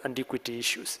marginalization and equity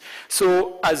issues.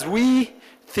 So as we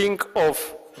think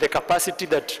of the capacity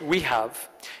that we have,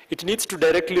 it needs to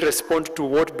directly respond to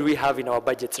what do we have in our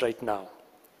budgets right now.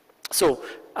 So,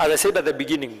 as I said at the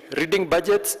beginning, reading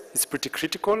budgets is pretty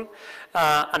critical.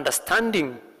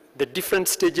 Understanding the different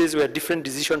stages where different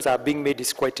decisions are being made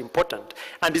is quite important.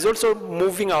 And is also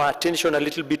moving our attention a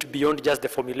little bit beyond just the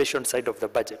formulation side of the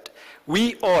budget.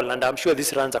 We all, and I'm sure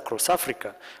this runs across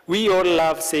Africa, we all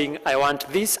love saying, I want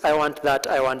this, I want that,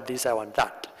 I want this, I want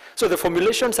that. So the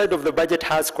formulation side of the budget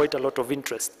has quite a lot of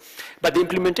interest. But the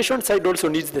implementation side also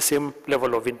needs the same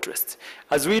level of interest.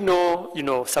 As we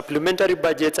know, supplementary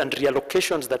budgets and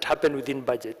reallocations that happen within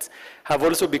budgets have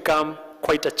also become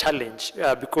quite a challenge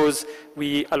because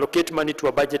we allocate money to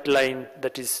a budget line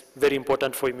that is very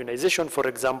important for immunization, for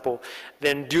example.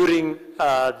 Then during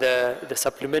the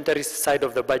supplementary side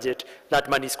of the budget, that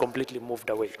money is completely moved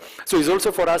away. So it's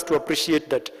also for us to appreciate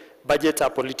that budgets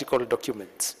are political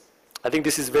documents. I think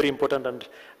this is very important, and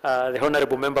the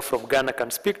honorable member from Ghana can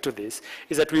speak to this,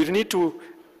 is that we need to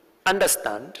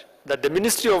understand that the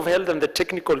Ministry of Health and the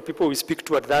technical people we speak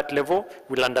to at that level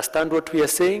will understand what we are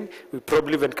saying. We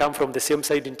probably even come from the same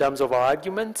side in terms of our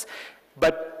arguments,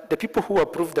 but the people who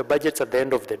approve the budgets at the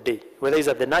end of the day, whether it's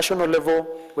at the national level,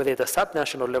 whether it's at the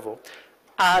sub-national level,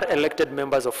 are elected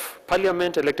members of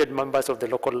parliament, elected members of the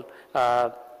local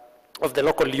of the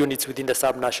local units within the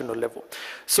sub-national level.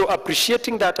 So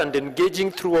appreciating that and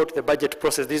engaging throughout the budget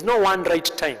process, there's no one right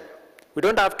time. We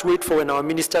don't have to wait for when our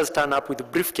ministers turn up with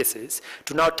briefcases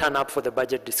to now turn up for the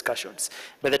budget discussions.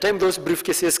 By the time those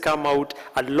briefcases come out,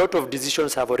 a lot of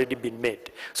decisions have already been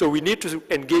made. So we need to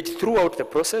engage throughout the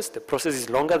process. The process is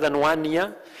longer than 1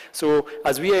 year. So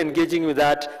as we are engaging with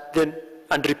that, then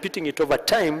and repeating it over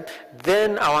time,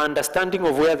 then our understanding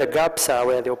of where the gaps are,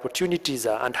 where the opportunities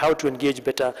are, and how to engage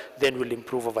better, then will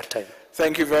improve over time.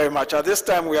 Thank you very much. At this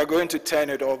time, we are going to turn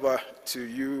it over to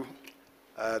you,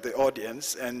 the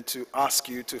audience, and to ask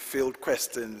you to field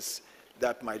questions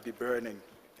that might be burning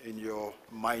in your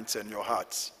minds and your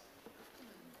hearts.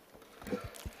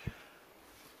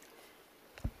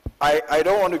 I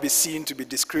don't want to be seen to be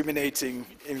discriminating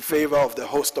in favor of the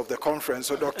host of the conference,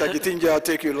 so Dr. Gitinje, I'll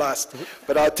take you last,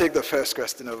 but I'll take the first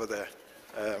question over there.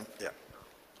 Yeah.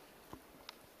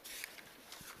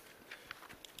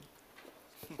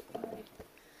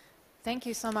 Thank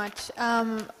you so much.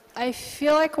 I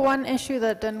feel like one issue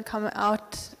that didn't come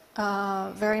out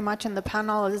very much in the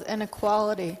panel is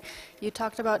inequality. You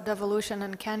talked about devolution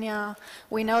in Kenya.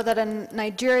 We know that in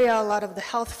Nigeria, a lot of the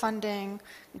health funding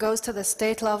goes to the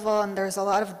state level, and there's a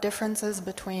lot of differences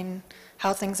between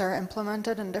how things are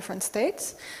implemented in different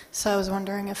states. So I was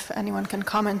wondering if anyone can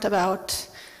comment about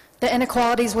the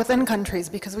inequalities within countries,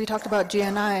 because we talked about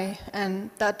GNI,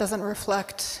 and that doesn't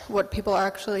reflect what people are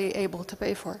actually able to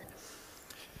pay for.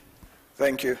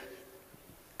 Thank you.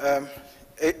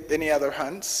 Any other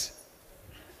hands?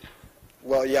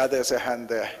 Well, yeah, there's a hand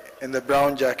there in the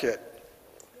brown jacket.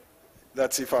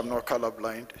 That's if I'm not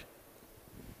colorblind.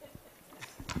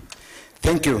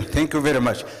 Thank you very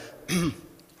much.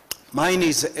 Mine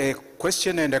is a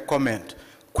question and a comment.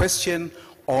 Question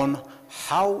on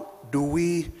how do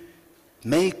we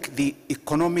make the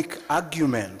economic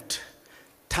argument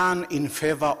turn in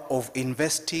favor of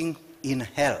investing in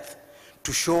health,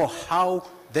 to show how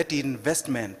that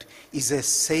investment is a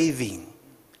saving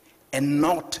and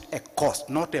not a cost,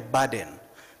 not a burden,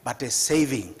 but a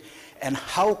saving. And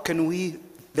how can we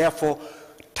therefore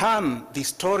turn the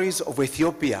stories of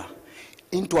Ethiopia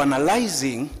into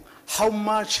analyzing how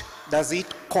much does it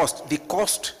cost, the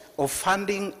cost of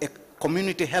funding a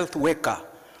community health worker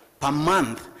per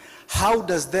month, how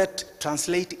does that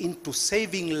translate into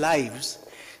saving lives,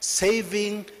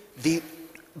 saving the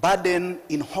burden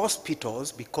in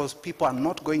hospitals because people are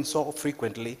not going so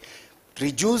frequently,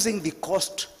 reducing the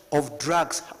cost of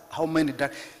drugs, how many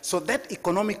drugs. So that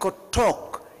economical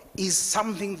talk is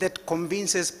something that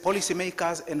convinces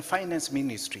policymakers and finance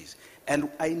ministries. And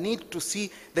I need to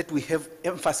see that we have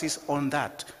emphasis on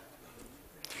that.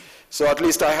 So at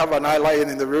least I have an ally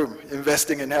in the room,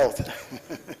 investing in health.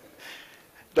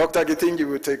 Dr. Gitinje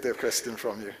will take the question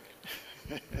from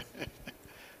you.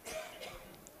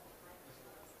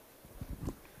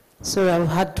 Sorry, I've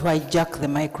had to hijack the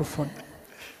microphone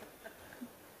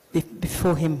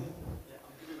before him.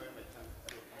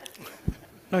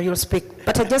 No, you'll speak.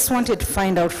 But I just wanted to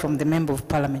find out from the Member of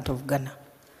Parliament of Ghana,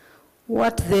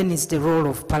 what then is the role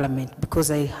of Parliament? Because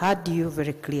I heard you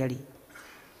very clearly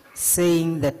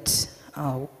saying that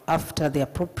after the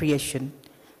appropriation,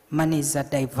 monies are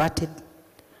diverted.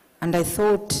 And I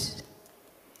thought,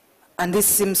 and this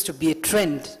seems to be a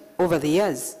trend over the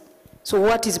years, so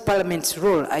what is Parliament's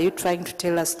role? Are you trying to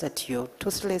tell us that you're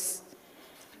toothless,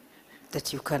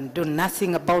 that you can do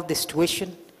nothing about the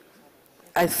situation?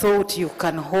 I thought you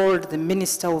can hold the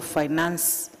Minister of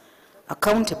Finance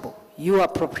accountable. You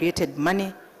appropriated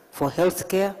money for health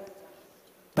care,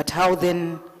 but how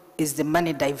then is the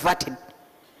money diverted?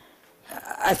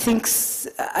 I think,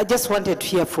 I just wanted to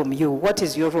hear from you. What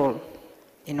is your role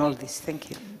in all this? Thank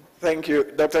you. Thank you.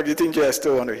 Dr. Gitinje, I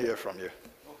still want to hear from you.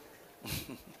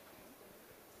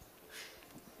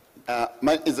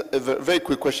 Mine is a very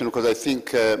quick question, because I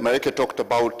think Marike talked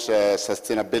about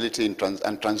sustainability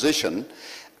and transition,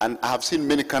 and I have seen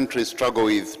many countries struggle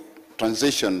with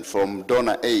transition from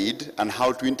donor aid and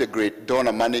how to integrate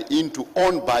donor money into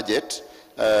own budget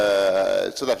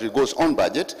so that it goes on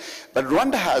budget. But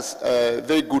Rwanda has a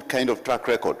very good kind of track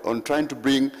record on trying to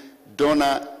bring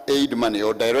donor aid money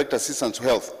or direct assistance to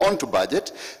health onto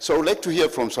budget. So I would like to hear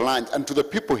from Solange and to the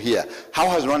people here, how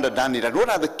has Rwanda done it, and what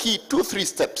are the key 2-3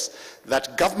 steps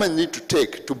that government need to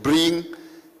take to bring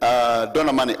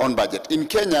donor money on budget? In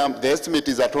Kenya, the estimate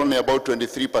is that only about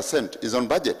 23% is on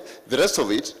budget. The rest of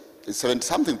it,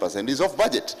 70-something%, is off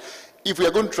budget. If we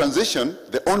are going to transition,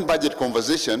 the on-budget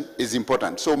conversation is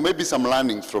important. So maybe some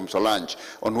learnings from Solange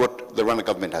on what the Rwanda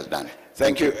government has done.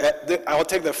 Thank you. I'll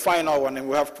take the final one, and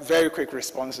we'll have very quick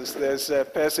responses. There's a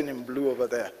person in blue over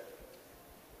there.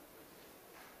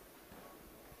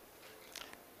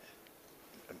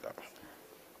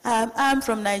 I'm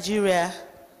from Nigeria.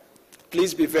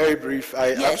 Please be very brief.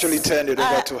 I actually turned it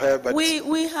over to her, but...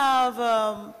 We have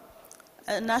a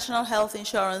national health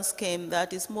insurance scheme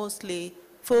that is mostly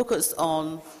focused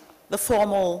on the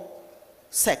formal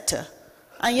sector.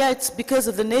 And yet, because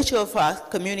of the nature of our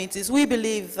communities, we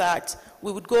believe that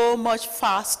we would go much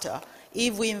faster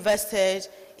if we invested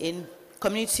in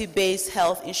community-based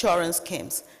health insurance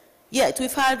schemes. Yet,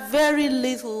 we've had very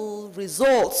little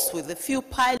results with the few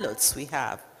pilots we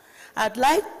have. I'd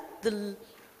like the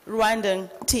Rwandan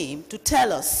team to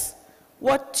tell us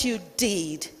what you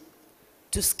did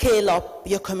to scale up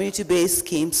your community-based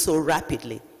schemes so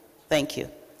rapidly. Thank you.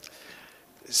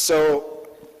 So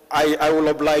I will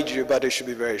oblige you, but it should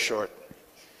be very short.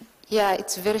 Yeah,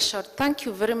 it's very short. Thank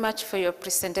you very much for your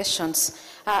presentations.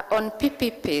 On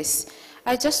PPPs,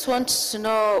 I just want to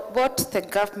know what the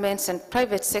governments and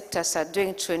private sectors are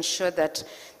doing to ensure that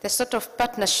the sort of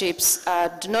partnerships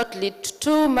do not lead to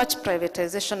too much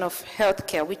privatization of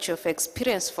healthcare, which you've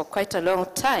experienced for quite a long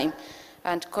time,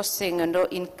 and causing and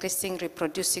increasing,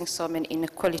 reproducing so many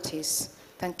inequalities.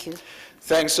 Thank you.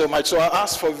 Thanks so much. So I'll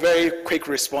ask for very quick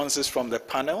responses from the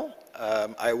panel.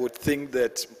 I would think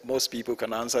that most people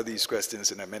can answer these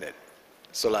questions in a minute.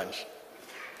 Solange.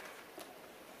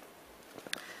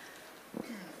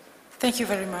 Thank you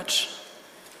very much.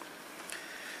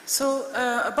 So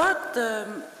about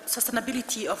the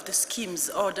sustainability of the schemes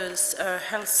or the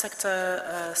health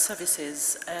sector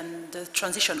services and the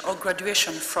transition or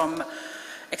graduation from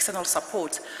external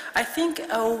support, I think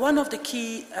one of the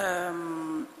key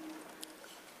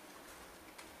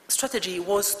strategy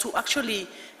was to actually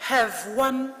have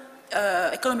one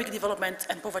economic development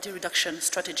and poverty reduction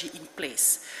strategy in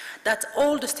place that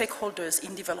all the stakeholders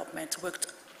in development worked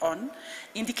on.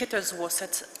 Indicators were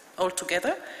set all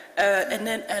together, and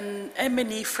then an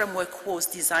M&E framework was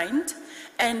designed,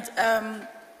 and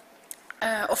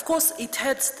of course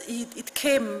it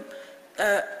came,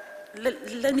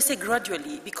 let me say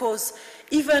gradually, because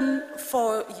even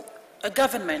for a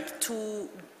government to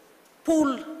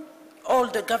pull all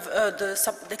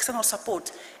the external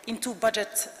support into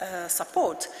budget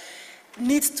support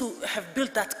needs to have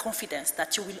built that confidence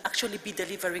that you will actually be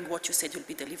delivering what you said you'll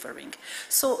be delivering.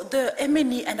 So the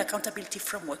M&E and accountability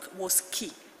framework was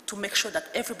key to make sure that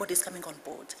everybody is coming on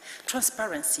board.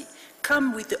 Transparency.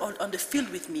 Come with on the field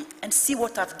with me and see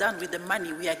what I've done with the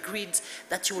money we agreed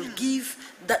that you will give,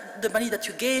 the money that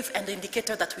you gave and the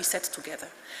indicator that we set together.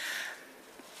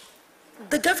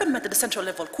 The government at the central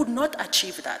level could not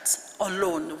achieve that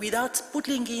alone without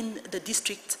putting in the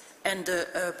district and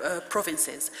the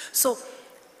provinces. So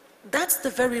that's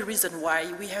the very reason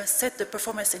why we have set the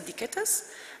performance indicators.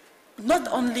 Not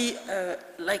only,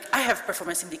 like I have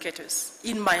performance indicators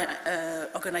in my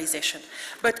organization,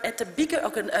 but at a bigger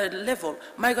level,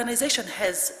 my organization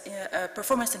has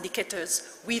performance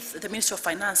indicators with the Ministry of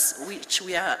Finance, which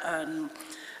we are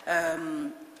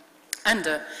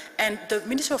under, and the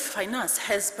Ministry of Finance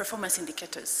has performance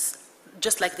indicators,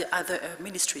 just like the other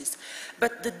ministries.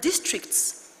 But the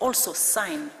districts also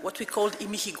sign what we call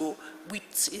imihigo,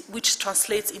 which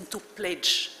translates into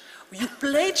pledge. You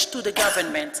pledge to the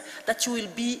government that you will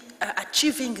be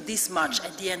achieving this much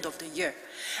at the end of the year.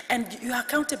 And you are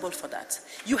accountable for that.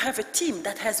 You have a team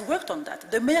that has worked on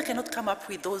that. The mayor cannot come up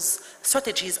with those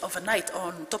strategies overnight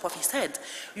on top of his head.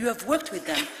 You have worked with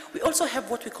them. We also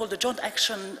have what we call the joint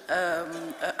action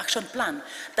plan,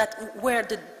 where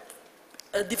the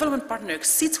development partner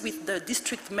sits with the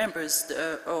district members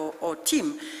or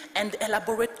team and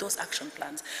elaborate those action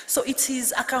plans. So it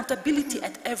is accountability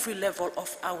at every level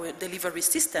of our delivery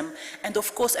system, and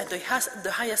of course at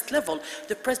the highest level,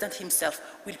 the president himself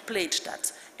will pledge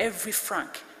that every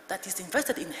franc that is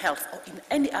invested in health or in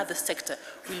any other sector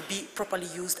will be properly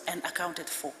used and accounted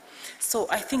for. So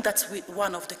I think that's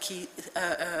one of the key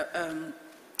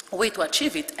way to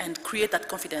achieve it and create that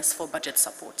confidence for budget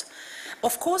support.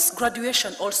 Of course,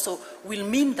 graduation also will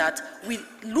mean that we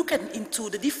look into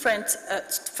the different,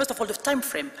 first of all, the time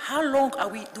frame. How long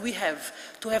do we have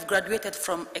to have graduated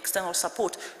from external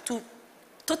support to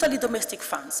totally domestic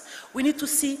funds? We need to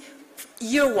see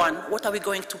year one, what are we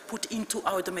going to put into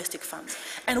our domestic funds?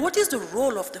 And what is the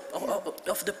role of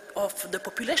the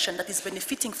population that is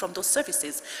benefiting from those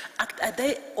services? Are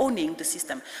they owning the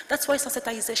system? That's why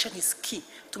sensitization is key,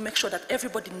 to make sure that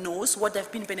everybody knows what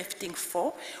they've been benefiting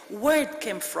for, where it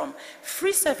came from.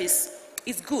 Free service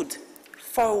is good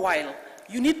for a while.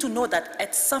 You need to know that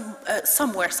at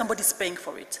somewhere somebody's paying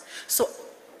for it. So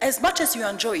as much as you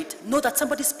enjoy it, know that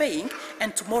somebody's paying,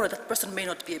 and tomorrow that person may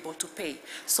not be able to pay.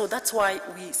 So that's why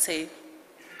we say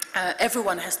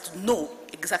everyone has to know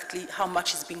exactly how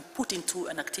much is being put into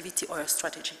an activity or a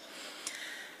strategy.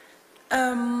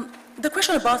 The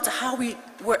question about how we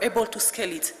were able to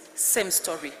scale it, same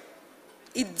story.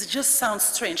 It just sounds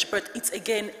strange, but it's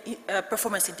again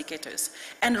performance indicators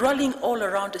and rolling all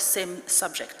around the same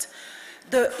subject.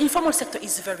 The informal sector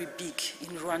is very big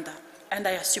in Rwanda, and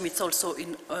I assume it's also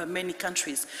in many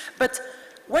countries. But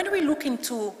when we look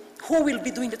into who will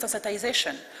be doing the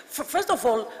sensitization, first of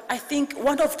all, I think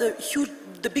one of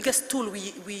the biggest tool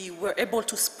we were able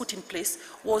to put in place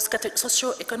was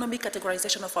socio-economic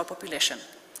categorization of our population.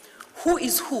 Who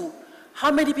is who? How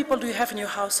many people do you have in your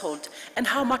household? And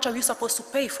how much are you supposed to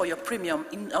pay for your premium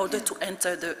in order to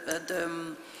enter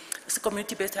the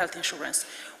community-based health insurance?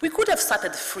 We could have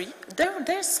started free.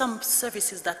 There's some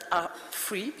services that are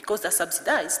free because they're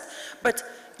subsidized, but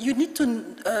you need to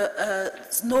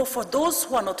know for those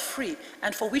who are not free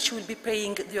and for which you will be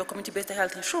paying your community-based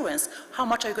health insurance, how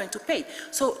much are you going to pay?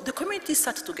 So the community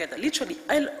sat together. Literally,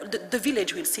 the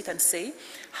village will sit and say,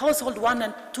 household 1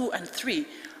 and 2 and 3,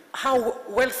 how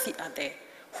wealthy are they?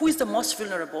 Who is the most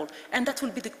vulnerable? And that will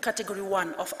be the category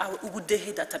 1 of our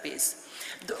Ubudehe database.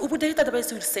 The Ubudehe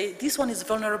database will say, this one is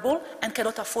vulnerable and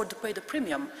cannot afford to pay the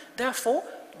premium. Therefore,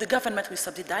 the government will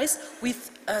subsidize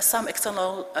with some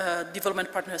external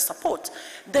development partner support.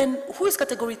 Then who is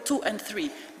category 2 and 3?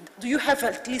 Do you have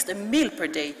at least a meal per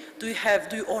day? Do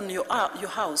you own your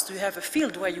house? Do you have a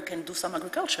field where you can do some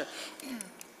agriculture?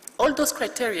 All those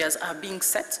criteria are being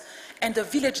set, and the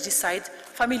village decide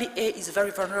family A is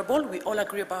very vulnerable, we all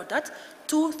agree about that.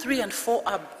 2, 3, and 4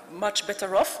 are much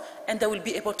better off, and they will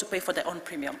be able to pay for their own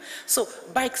premium. So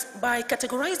by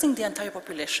categorizing the entire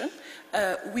population,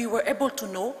 we were able to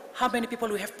know how many people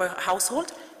we have per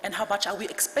household and how much are we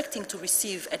expecting to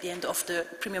receive at the end of the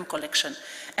premium collection.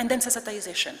 And then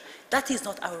sensitization. That is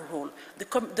not our role.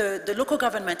 The local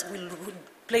government will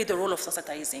play the role of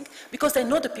sensitizing because they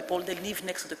know the people, they live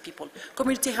next to the people.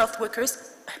 Community health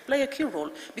workers play a key role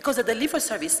because they deliver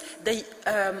service, they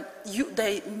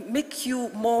make you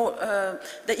more,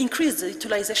 they increase the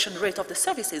utilization rate of the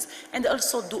services and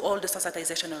also do all the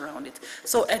sensitization around it.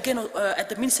 So again, at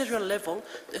the ministerial level,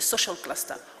 the social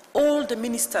cluster, all the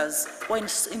ministers who are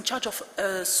in charge of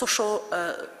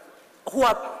who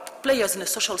are players in the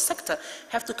social sector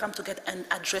have to come together and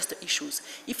address the issues.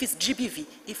 If it's GBV,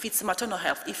 if it's maternal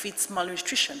health, if it's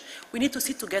malnutrition, we need to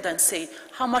sit together and say,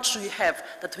 how much do we have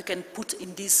that we can put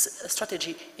in this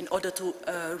strategy in order to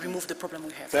remove the problem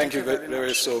we have? Thank you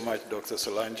very so much, Dr.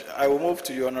 Solange. I will move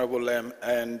to you, Honorable Lem,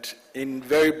 and in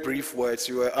very brief words,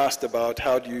 you were asked about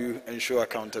how do you ensure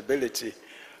accountability.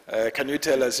 Can you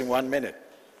tell us in 1 minute?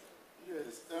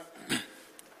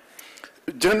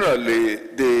 Generally,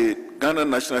 the Ghana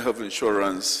National Health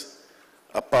Insurance,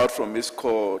 apart from its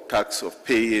core tax of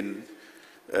paying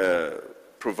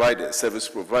service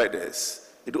providers,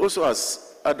 it also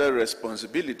has other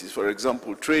responsibilities, for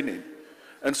example, training.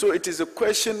 And so it is a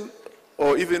question,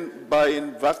 or even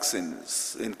buying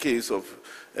vaccines in case of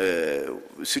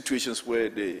situations where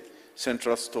the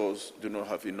central stores do not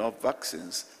have enough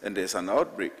vaccines and there's an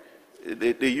outbreak.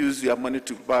 They use their money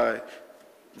to buy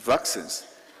vaccines.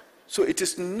 So it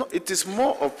is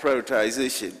more of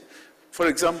prioritization. For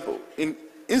example, in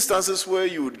instances where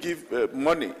you would give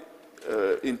money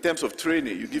in terms of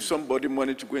training, you give somebody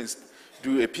money to go and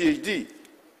do a PhD.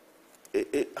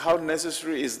 How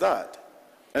necessary is that?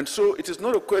 And so it is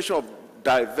not a question of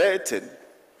diverting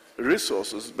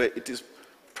resources, but it is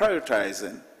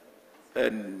prioritizing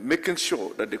and making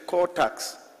sure that the core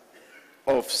tax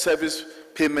of service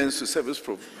payments to service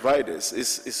providers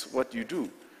is what you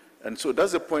do. And so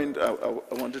that's the point I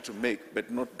wanted to make, but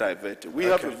not divert it. We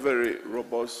have a very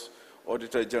robust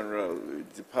Auditor General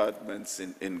departments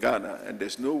in Ghana, and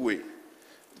there's no way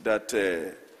that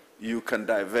you can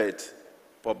divert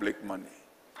public money.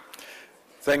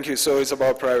 Thank you. So it's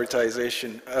about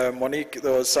prioritization. Monique,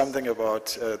 there was something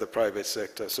about the private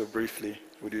sector. So briefly,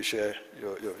 would you share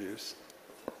your views?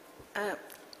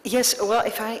 Yes, well,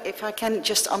 if I can,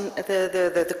 just on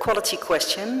the quality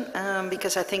question,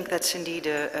 because I think that's indeed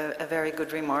a very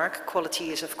good remark. Quality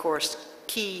is, of course,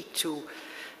 key to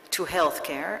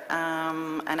healthcare,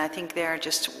 and I think there are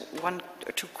just 1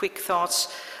 or 2 quick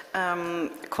thoughts.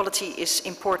 Quality is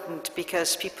important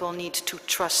because people need to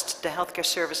trust the healthcare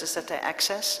services that they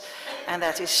access, and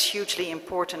that is hugely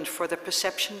important for the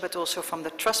perception, but also from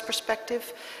the trust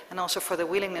perspective, and also for the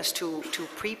willingness to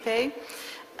prepay.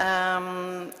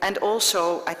 And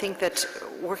also, I think that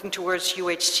working towards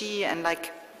UHC, and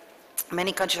like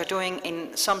many countries are doing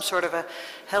in some sort of a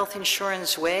health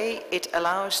insurance way, it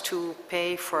allows to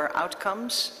pay for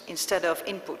outcomes instead of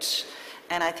inputs.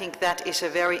 And I think that is a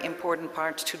very important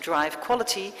part to drive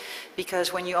quality,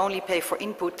 because when you only pay for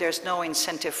input, there's no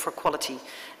incentive for quality.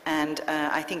 And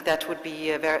I think that would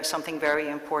be something very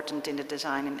important in the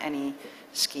design in any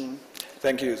scheme.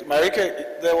 Thank you.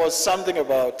 Marika, there was something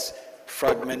about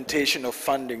fragmentation of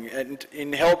funding, and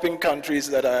in helping countries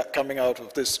that are coming out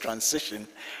of this transition,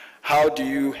 how do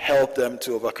you help them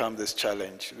to overcome this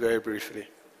challenge, very briefly?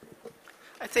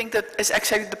 I think that is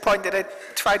actually the point that I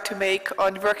tried to make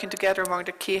on working together among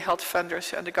the key health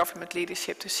funders and the government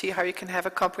leadership to see how you can have a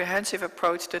comprehensive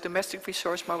approach to domestic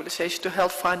resource mobilization, to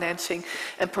health financing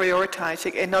and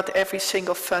prioritizing, and not every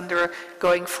single funder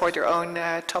going for their own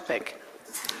topic.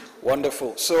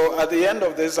 Wonderful. So at the end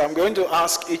of this, I'm going to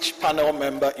ask each panel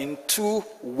member in 2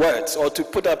 words, or to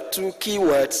put up 2 key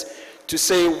words to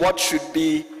say what should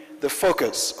be the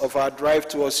focus of our drive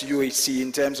towards UHC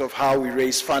in terms of how we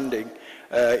raise funding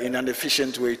in an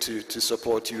efficient way to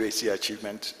support UHC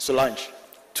achievement. Solange,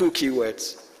 2 key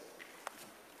words.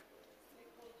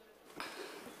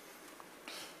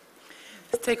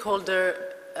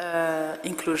 Stakeholder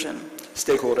inclusion.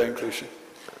 Stakeholder inclusion.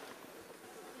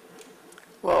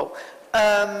 Well,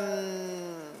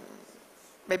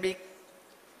 maybe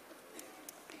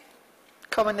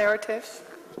common narratives.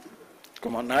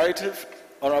 Common narrative.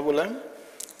 Honorable Lem.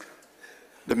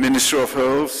 The Ministry of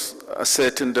Health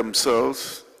asserting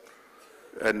themselves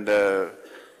and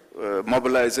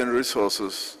mobilizing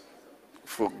resources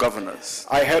for governance.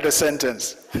 I heard a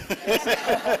sentence.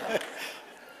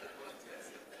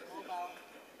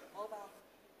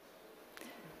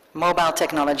 Mobile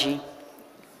technology.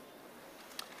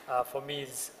 For me,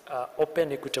 it's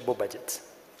open, equitable budgets.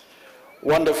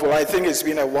 Wonderful. I think it's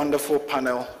been a wonderful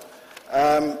panel.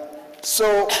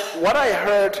 So what I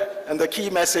heard, and the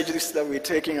key messages that we're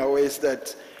taking away, is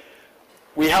that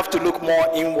we have to look more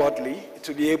inwardly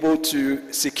to be able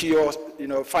to secure,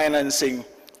 financing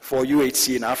for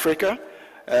UHC in Africa.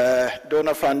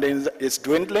 Donor funding is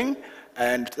dwindling,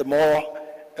 and the more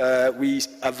we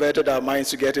averted our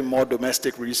minds to getting more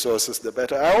domestic resources, the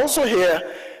better. I also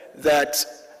hear that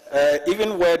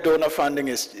even where donor funding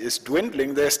is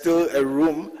dwindling, there's still a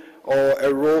room or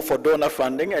a role for donor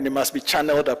funding, and it must be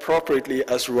channeled appropriately,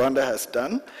 as Rwanda has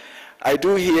done. I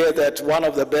do hear that one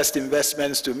of the best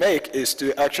investments to make is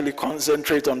to actually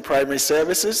concentrate on primary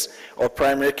services or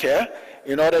primary care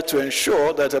in order to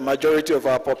ensure that a majority of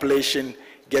our population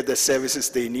get the services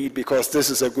they need, because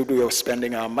this is a good way of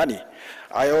spending our money.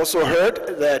 I also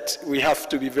heard that we have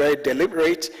to be very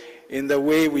deliberate in the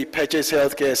way we purchase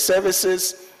healthcare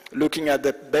services, looking at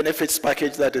the benefits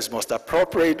package that is most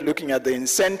appropriate, looking at the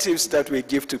incentives that we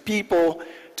give to people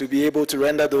to be able to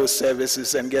render those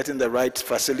services, and getting the right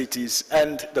facilities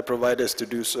and the providers to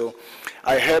do so.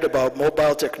 I heard about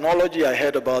mobile technology. I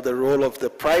heard about the role of the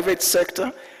private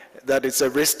sector, that it's a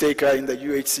risk taker in the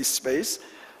UHC space.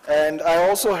 And I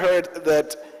also heard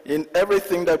that in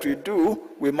everything that we do,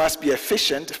 we must be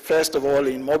efficient, first of all,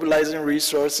 in mobilizing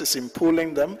resources, in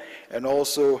pooling them, and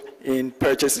also in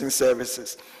purchasing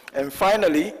services. And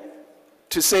finally,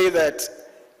 to say that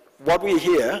what we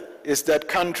hear is that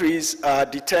countries are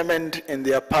determined in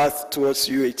their path towards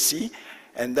UHC,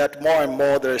 and that more and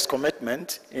more there is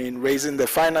commitment in raising the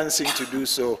financing to do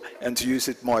so and to use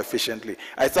it more efficiently.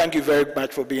 I thank you very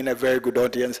much for being a very good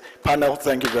audience. Panel,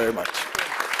 thank you very much.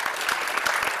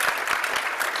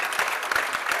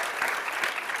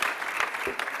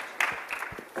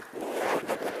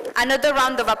 Another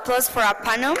round of applause for our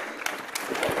panel.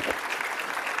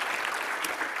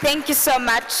 Thank you so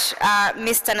much,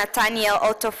 Mr. Nathaniel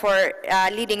Otto, for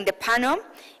leading the panel.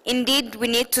 Indeed, we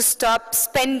need to stop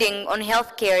spending on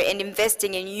healthcare and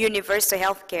investing in universal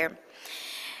healthcare.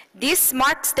 This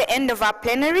marks the end of our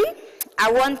plenary.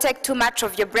 I won't take too much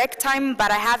of your break time, but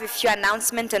I have a few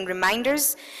announcements and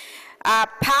reminders.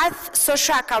 PATH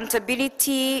Social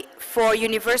Accountability for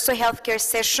Universal Healthcare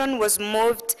session was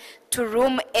moved to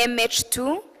room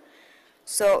MH2.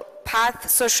 So PATH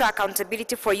Social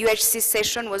Accountability for UHC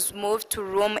session was moved to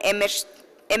room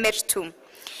MH2.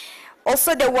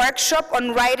 Also, the workshop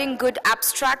on writing good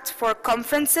abstract for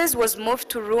conferences was moved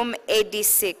to room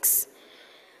AD6.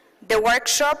 The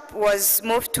workshop was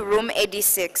moved to room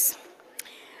AD6.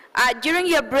 During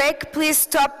your break, please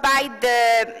stop by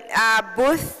the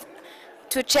booth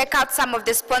to check out some of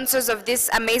the sponsors of this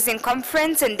amazing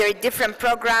conference and their different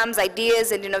programs,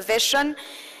 ideas, and innovation.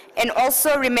 And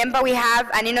also remember, we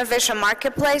have an innovation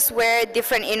marketplace where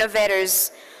different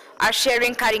innovators are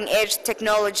sharing cutting-edge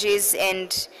technologies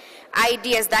and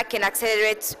ideas that can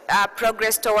accelerate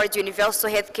progress towards universal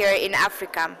healthcare in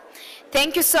Africa.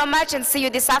 Thank you so much, and see you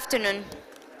this afternoon.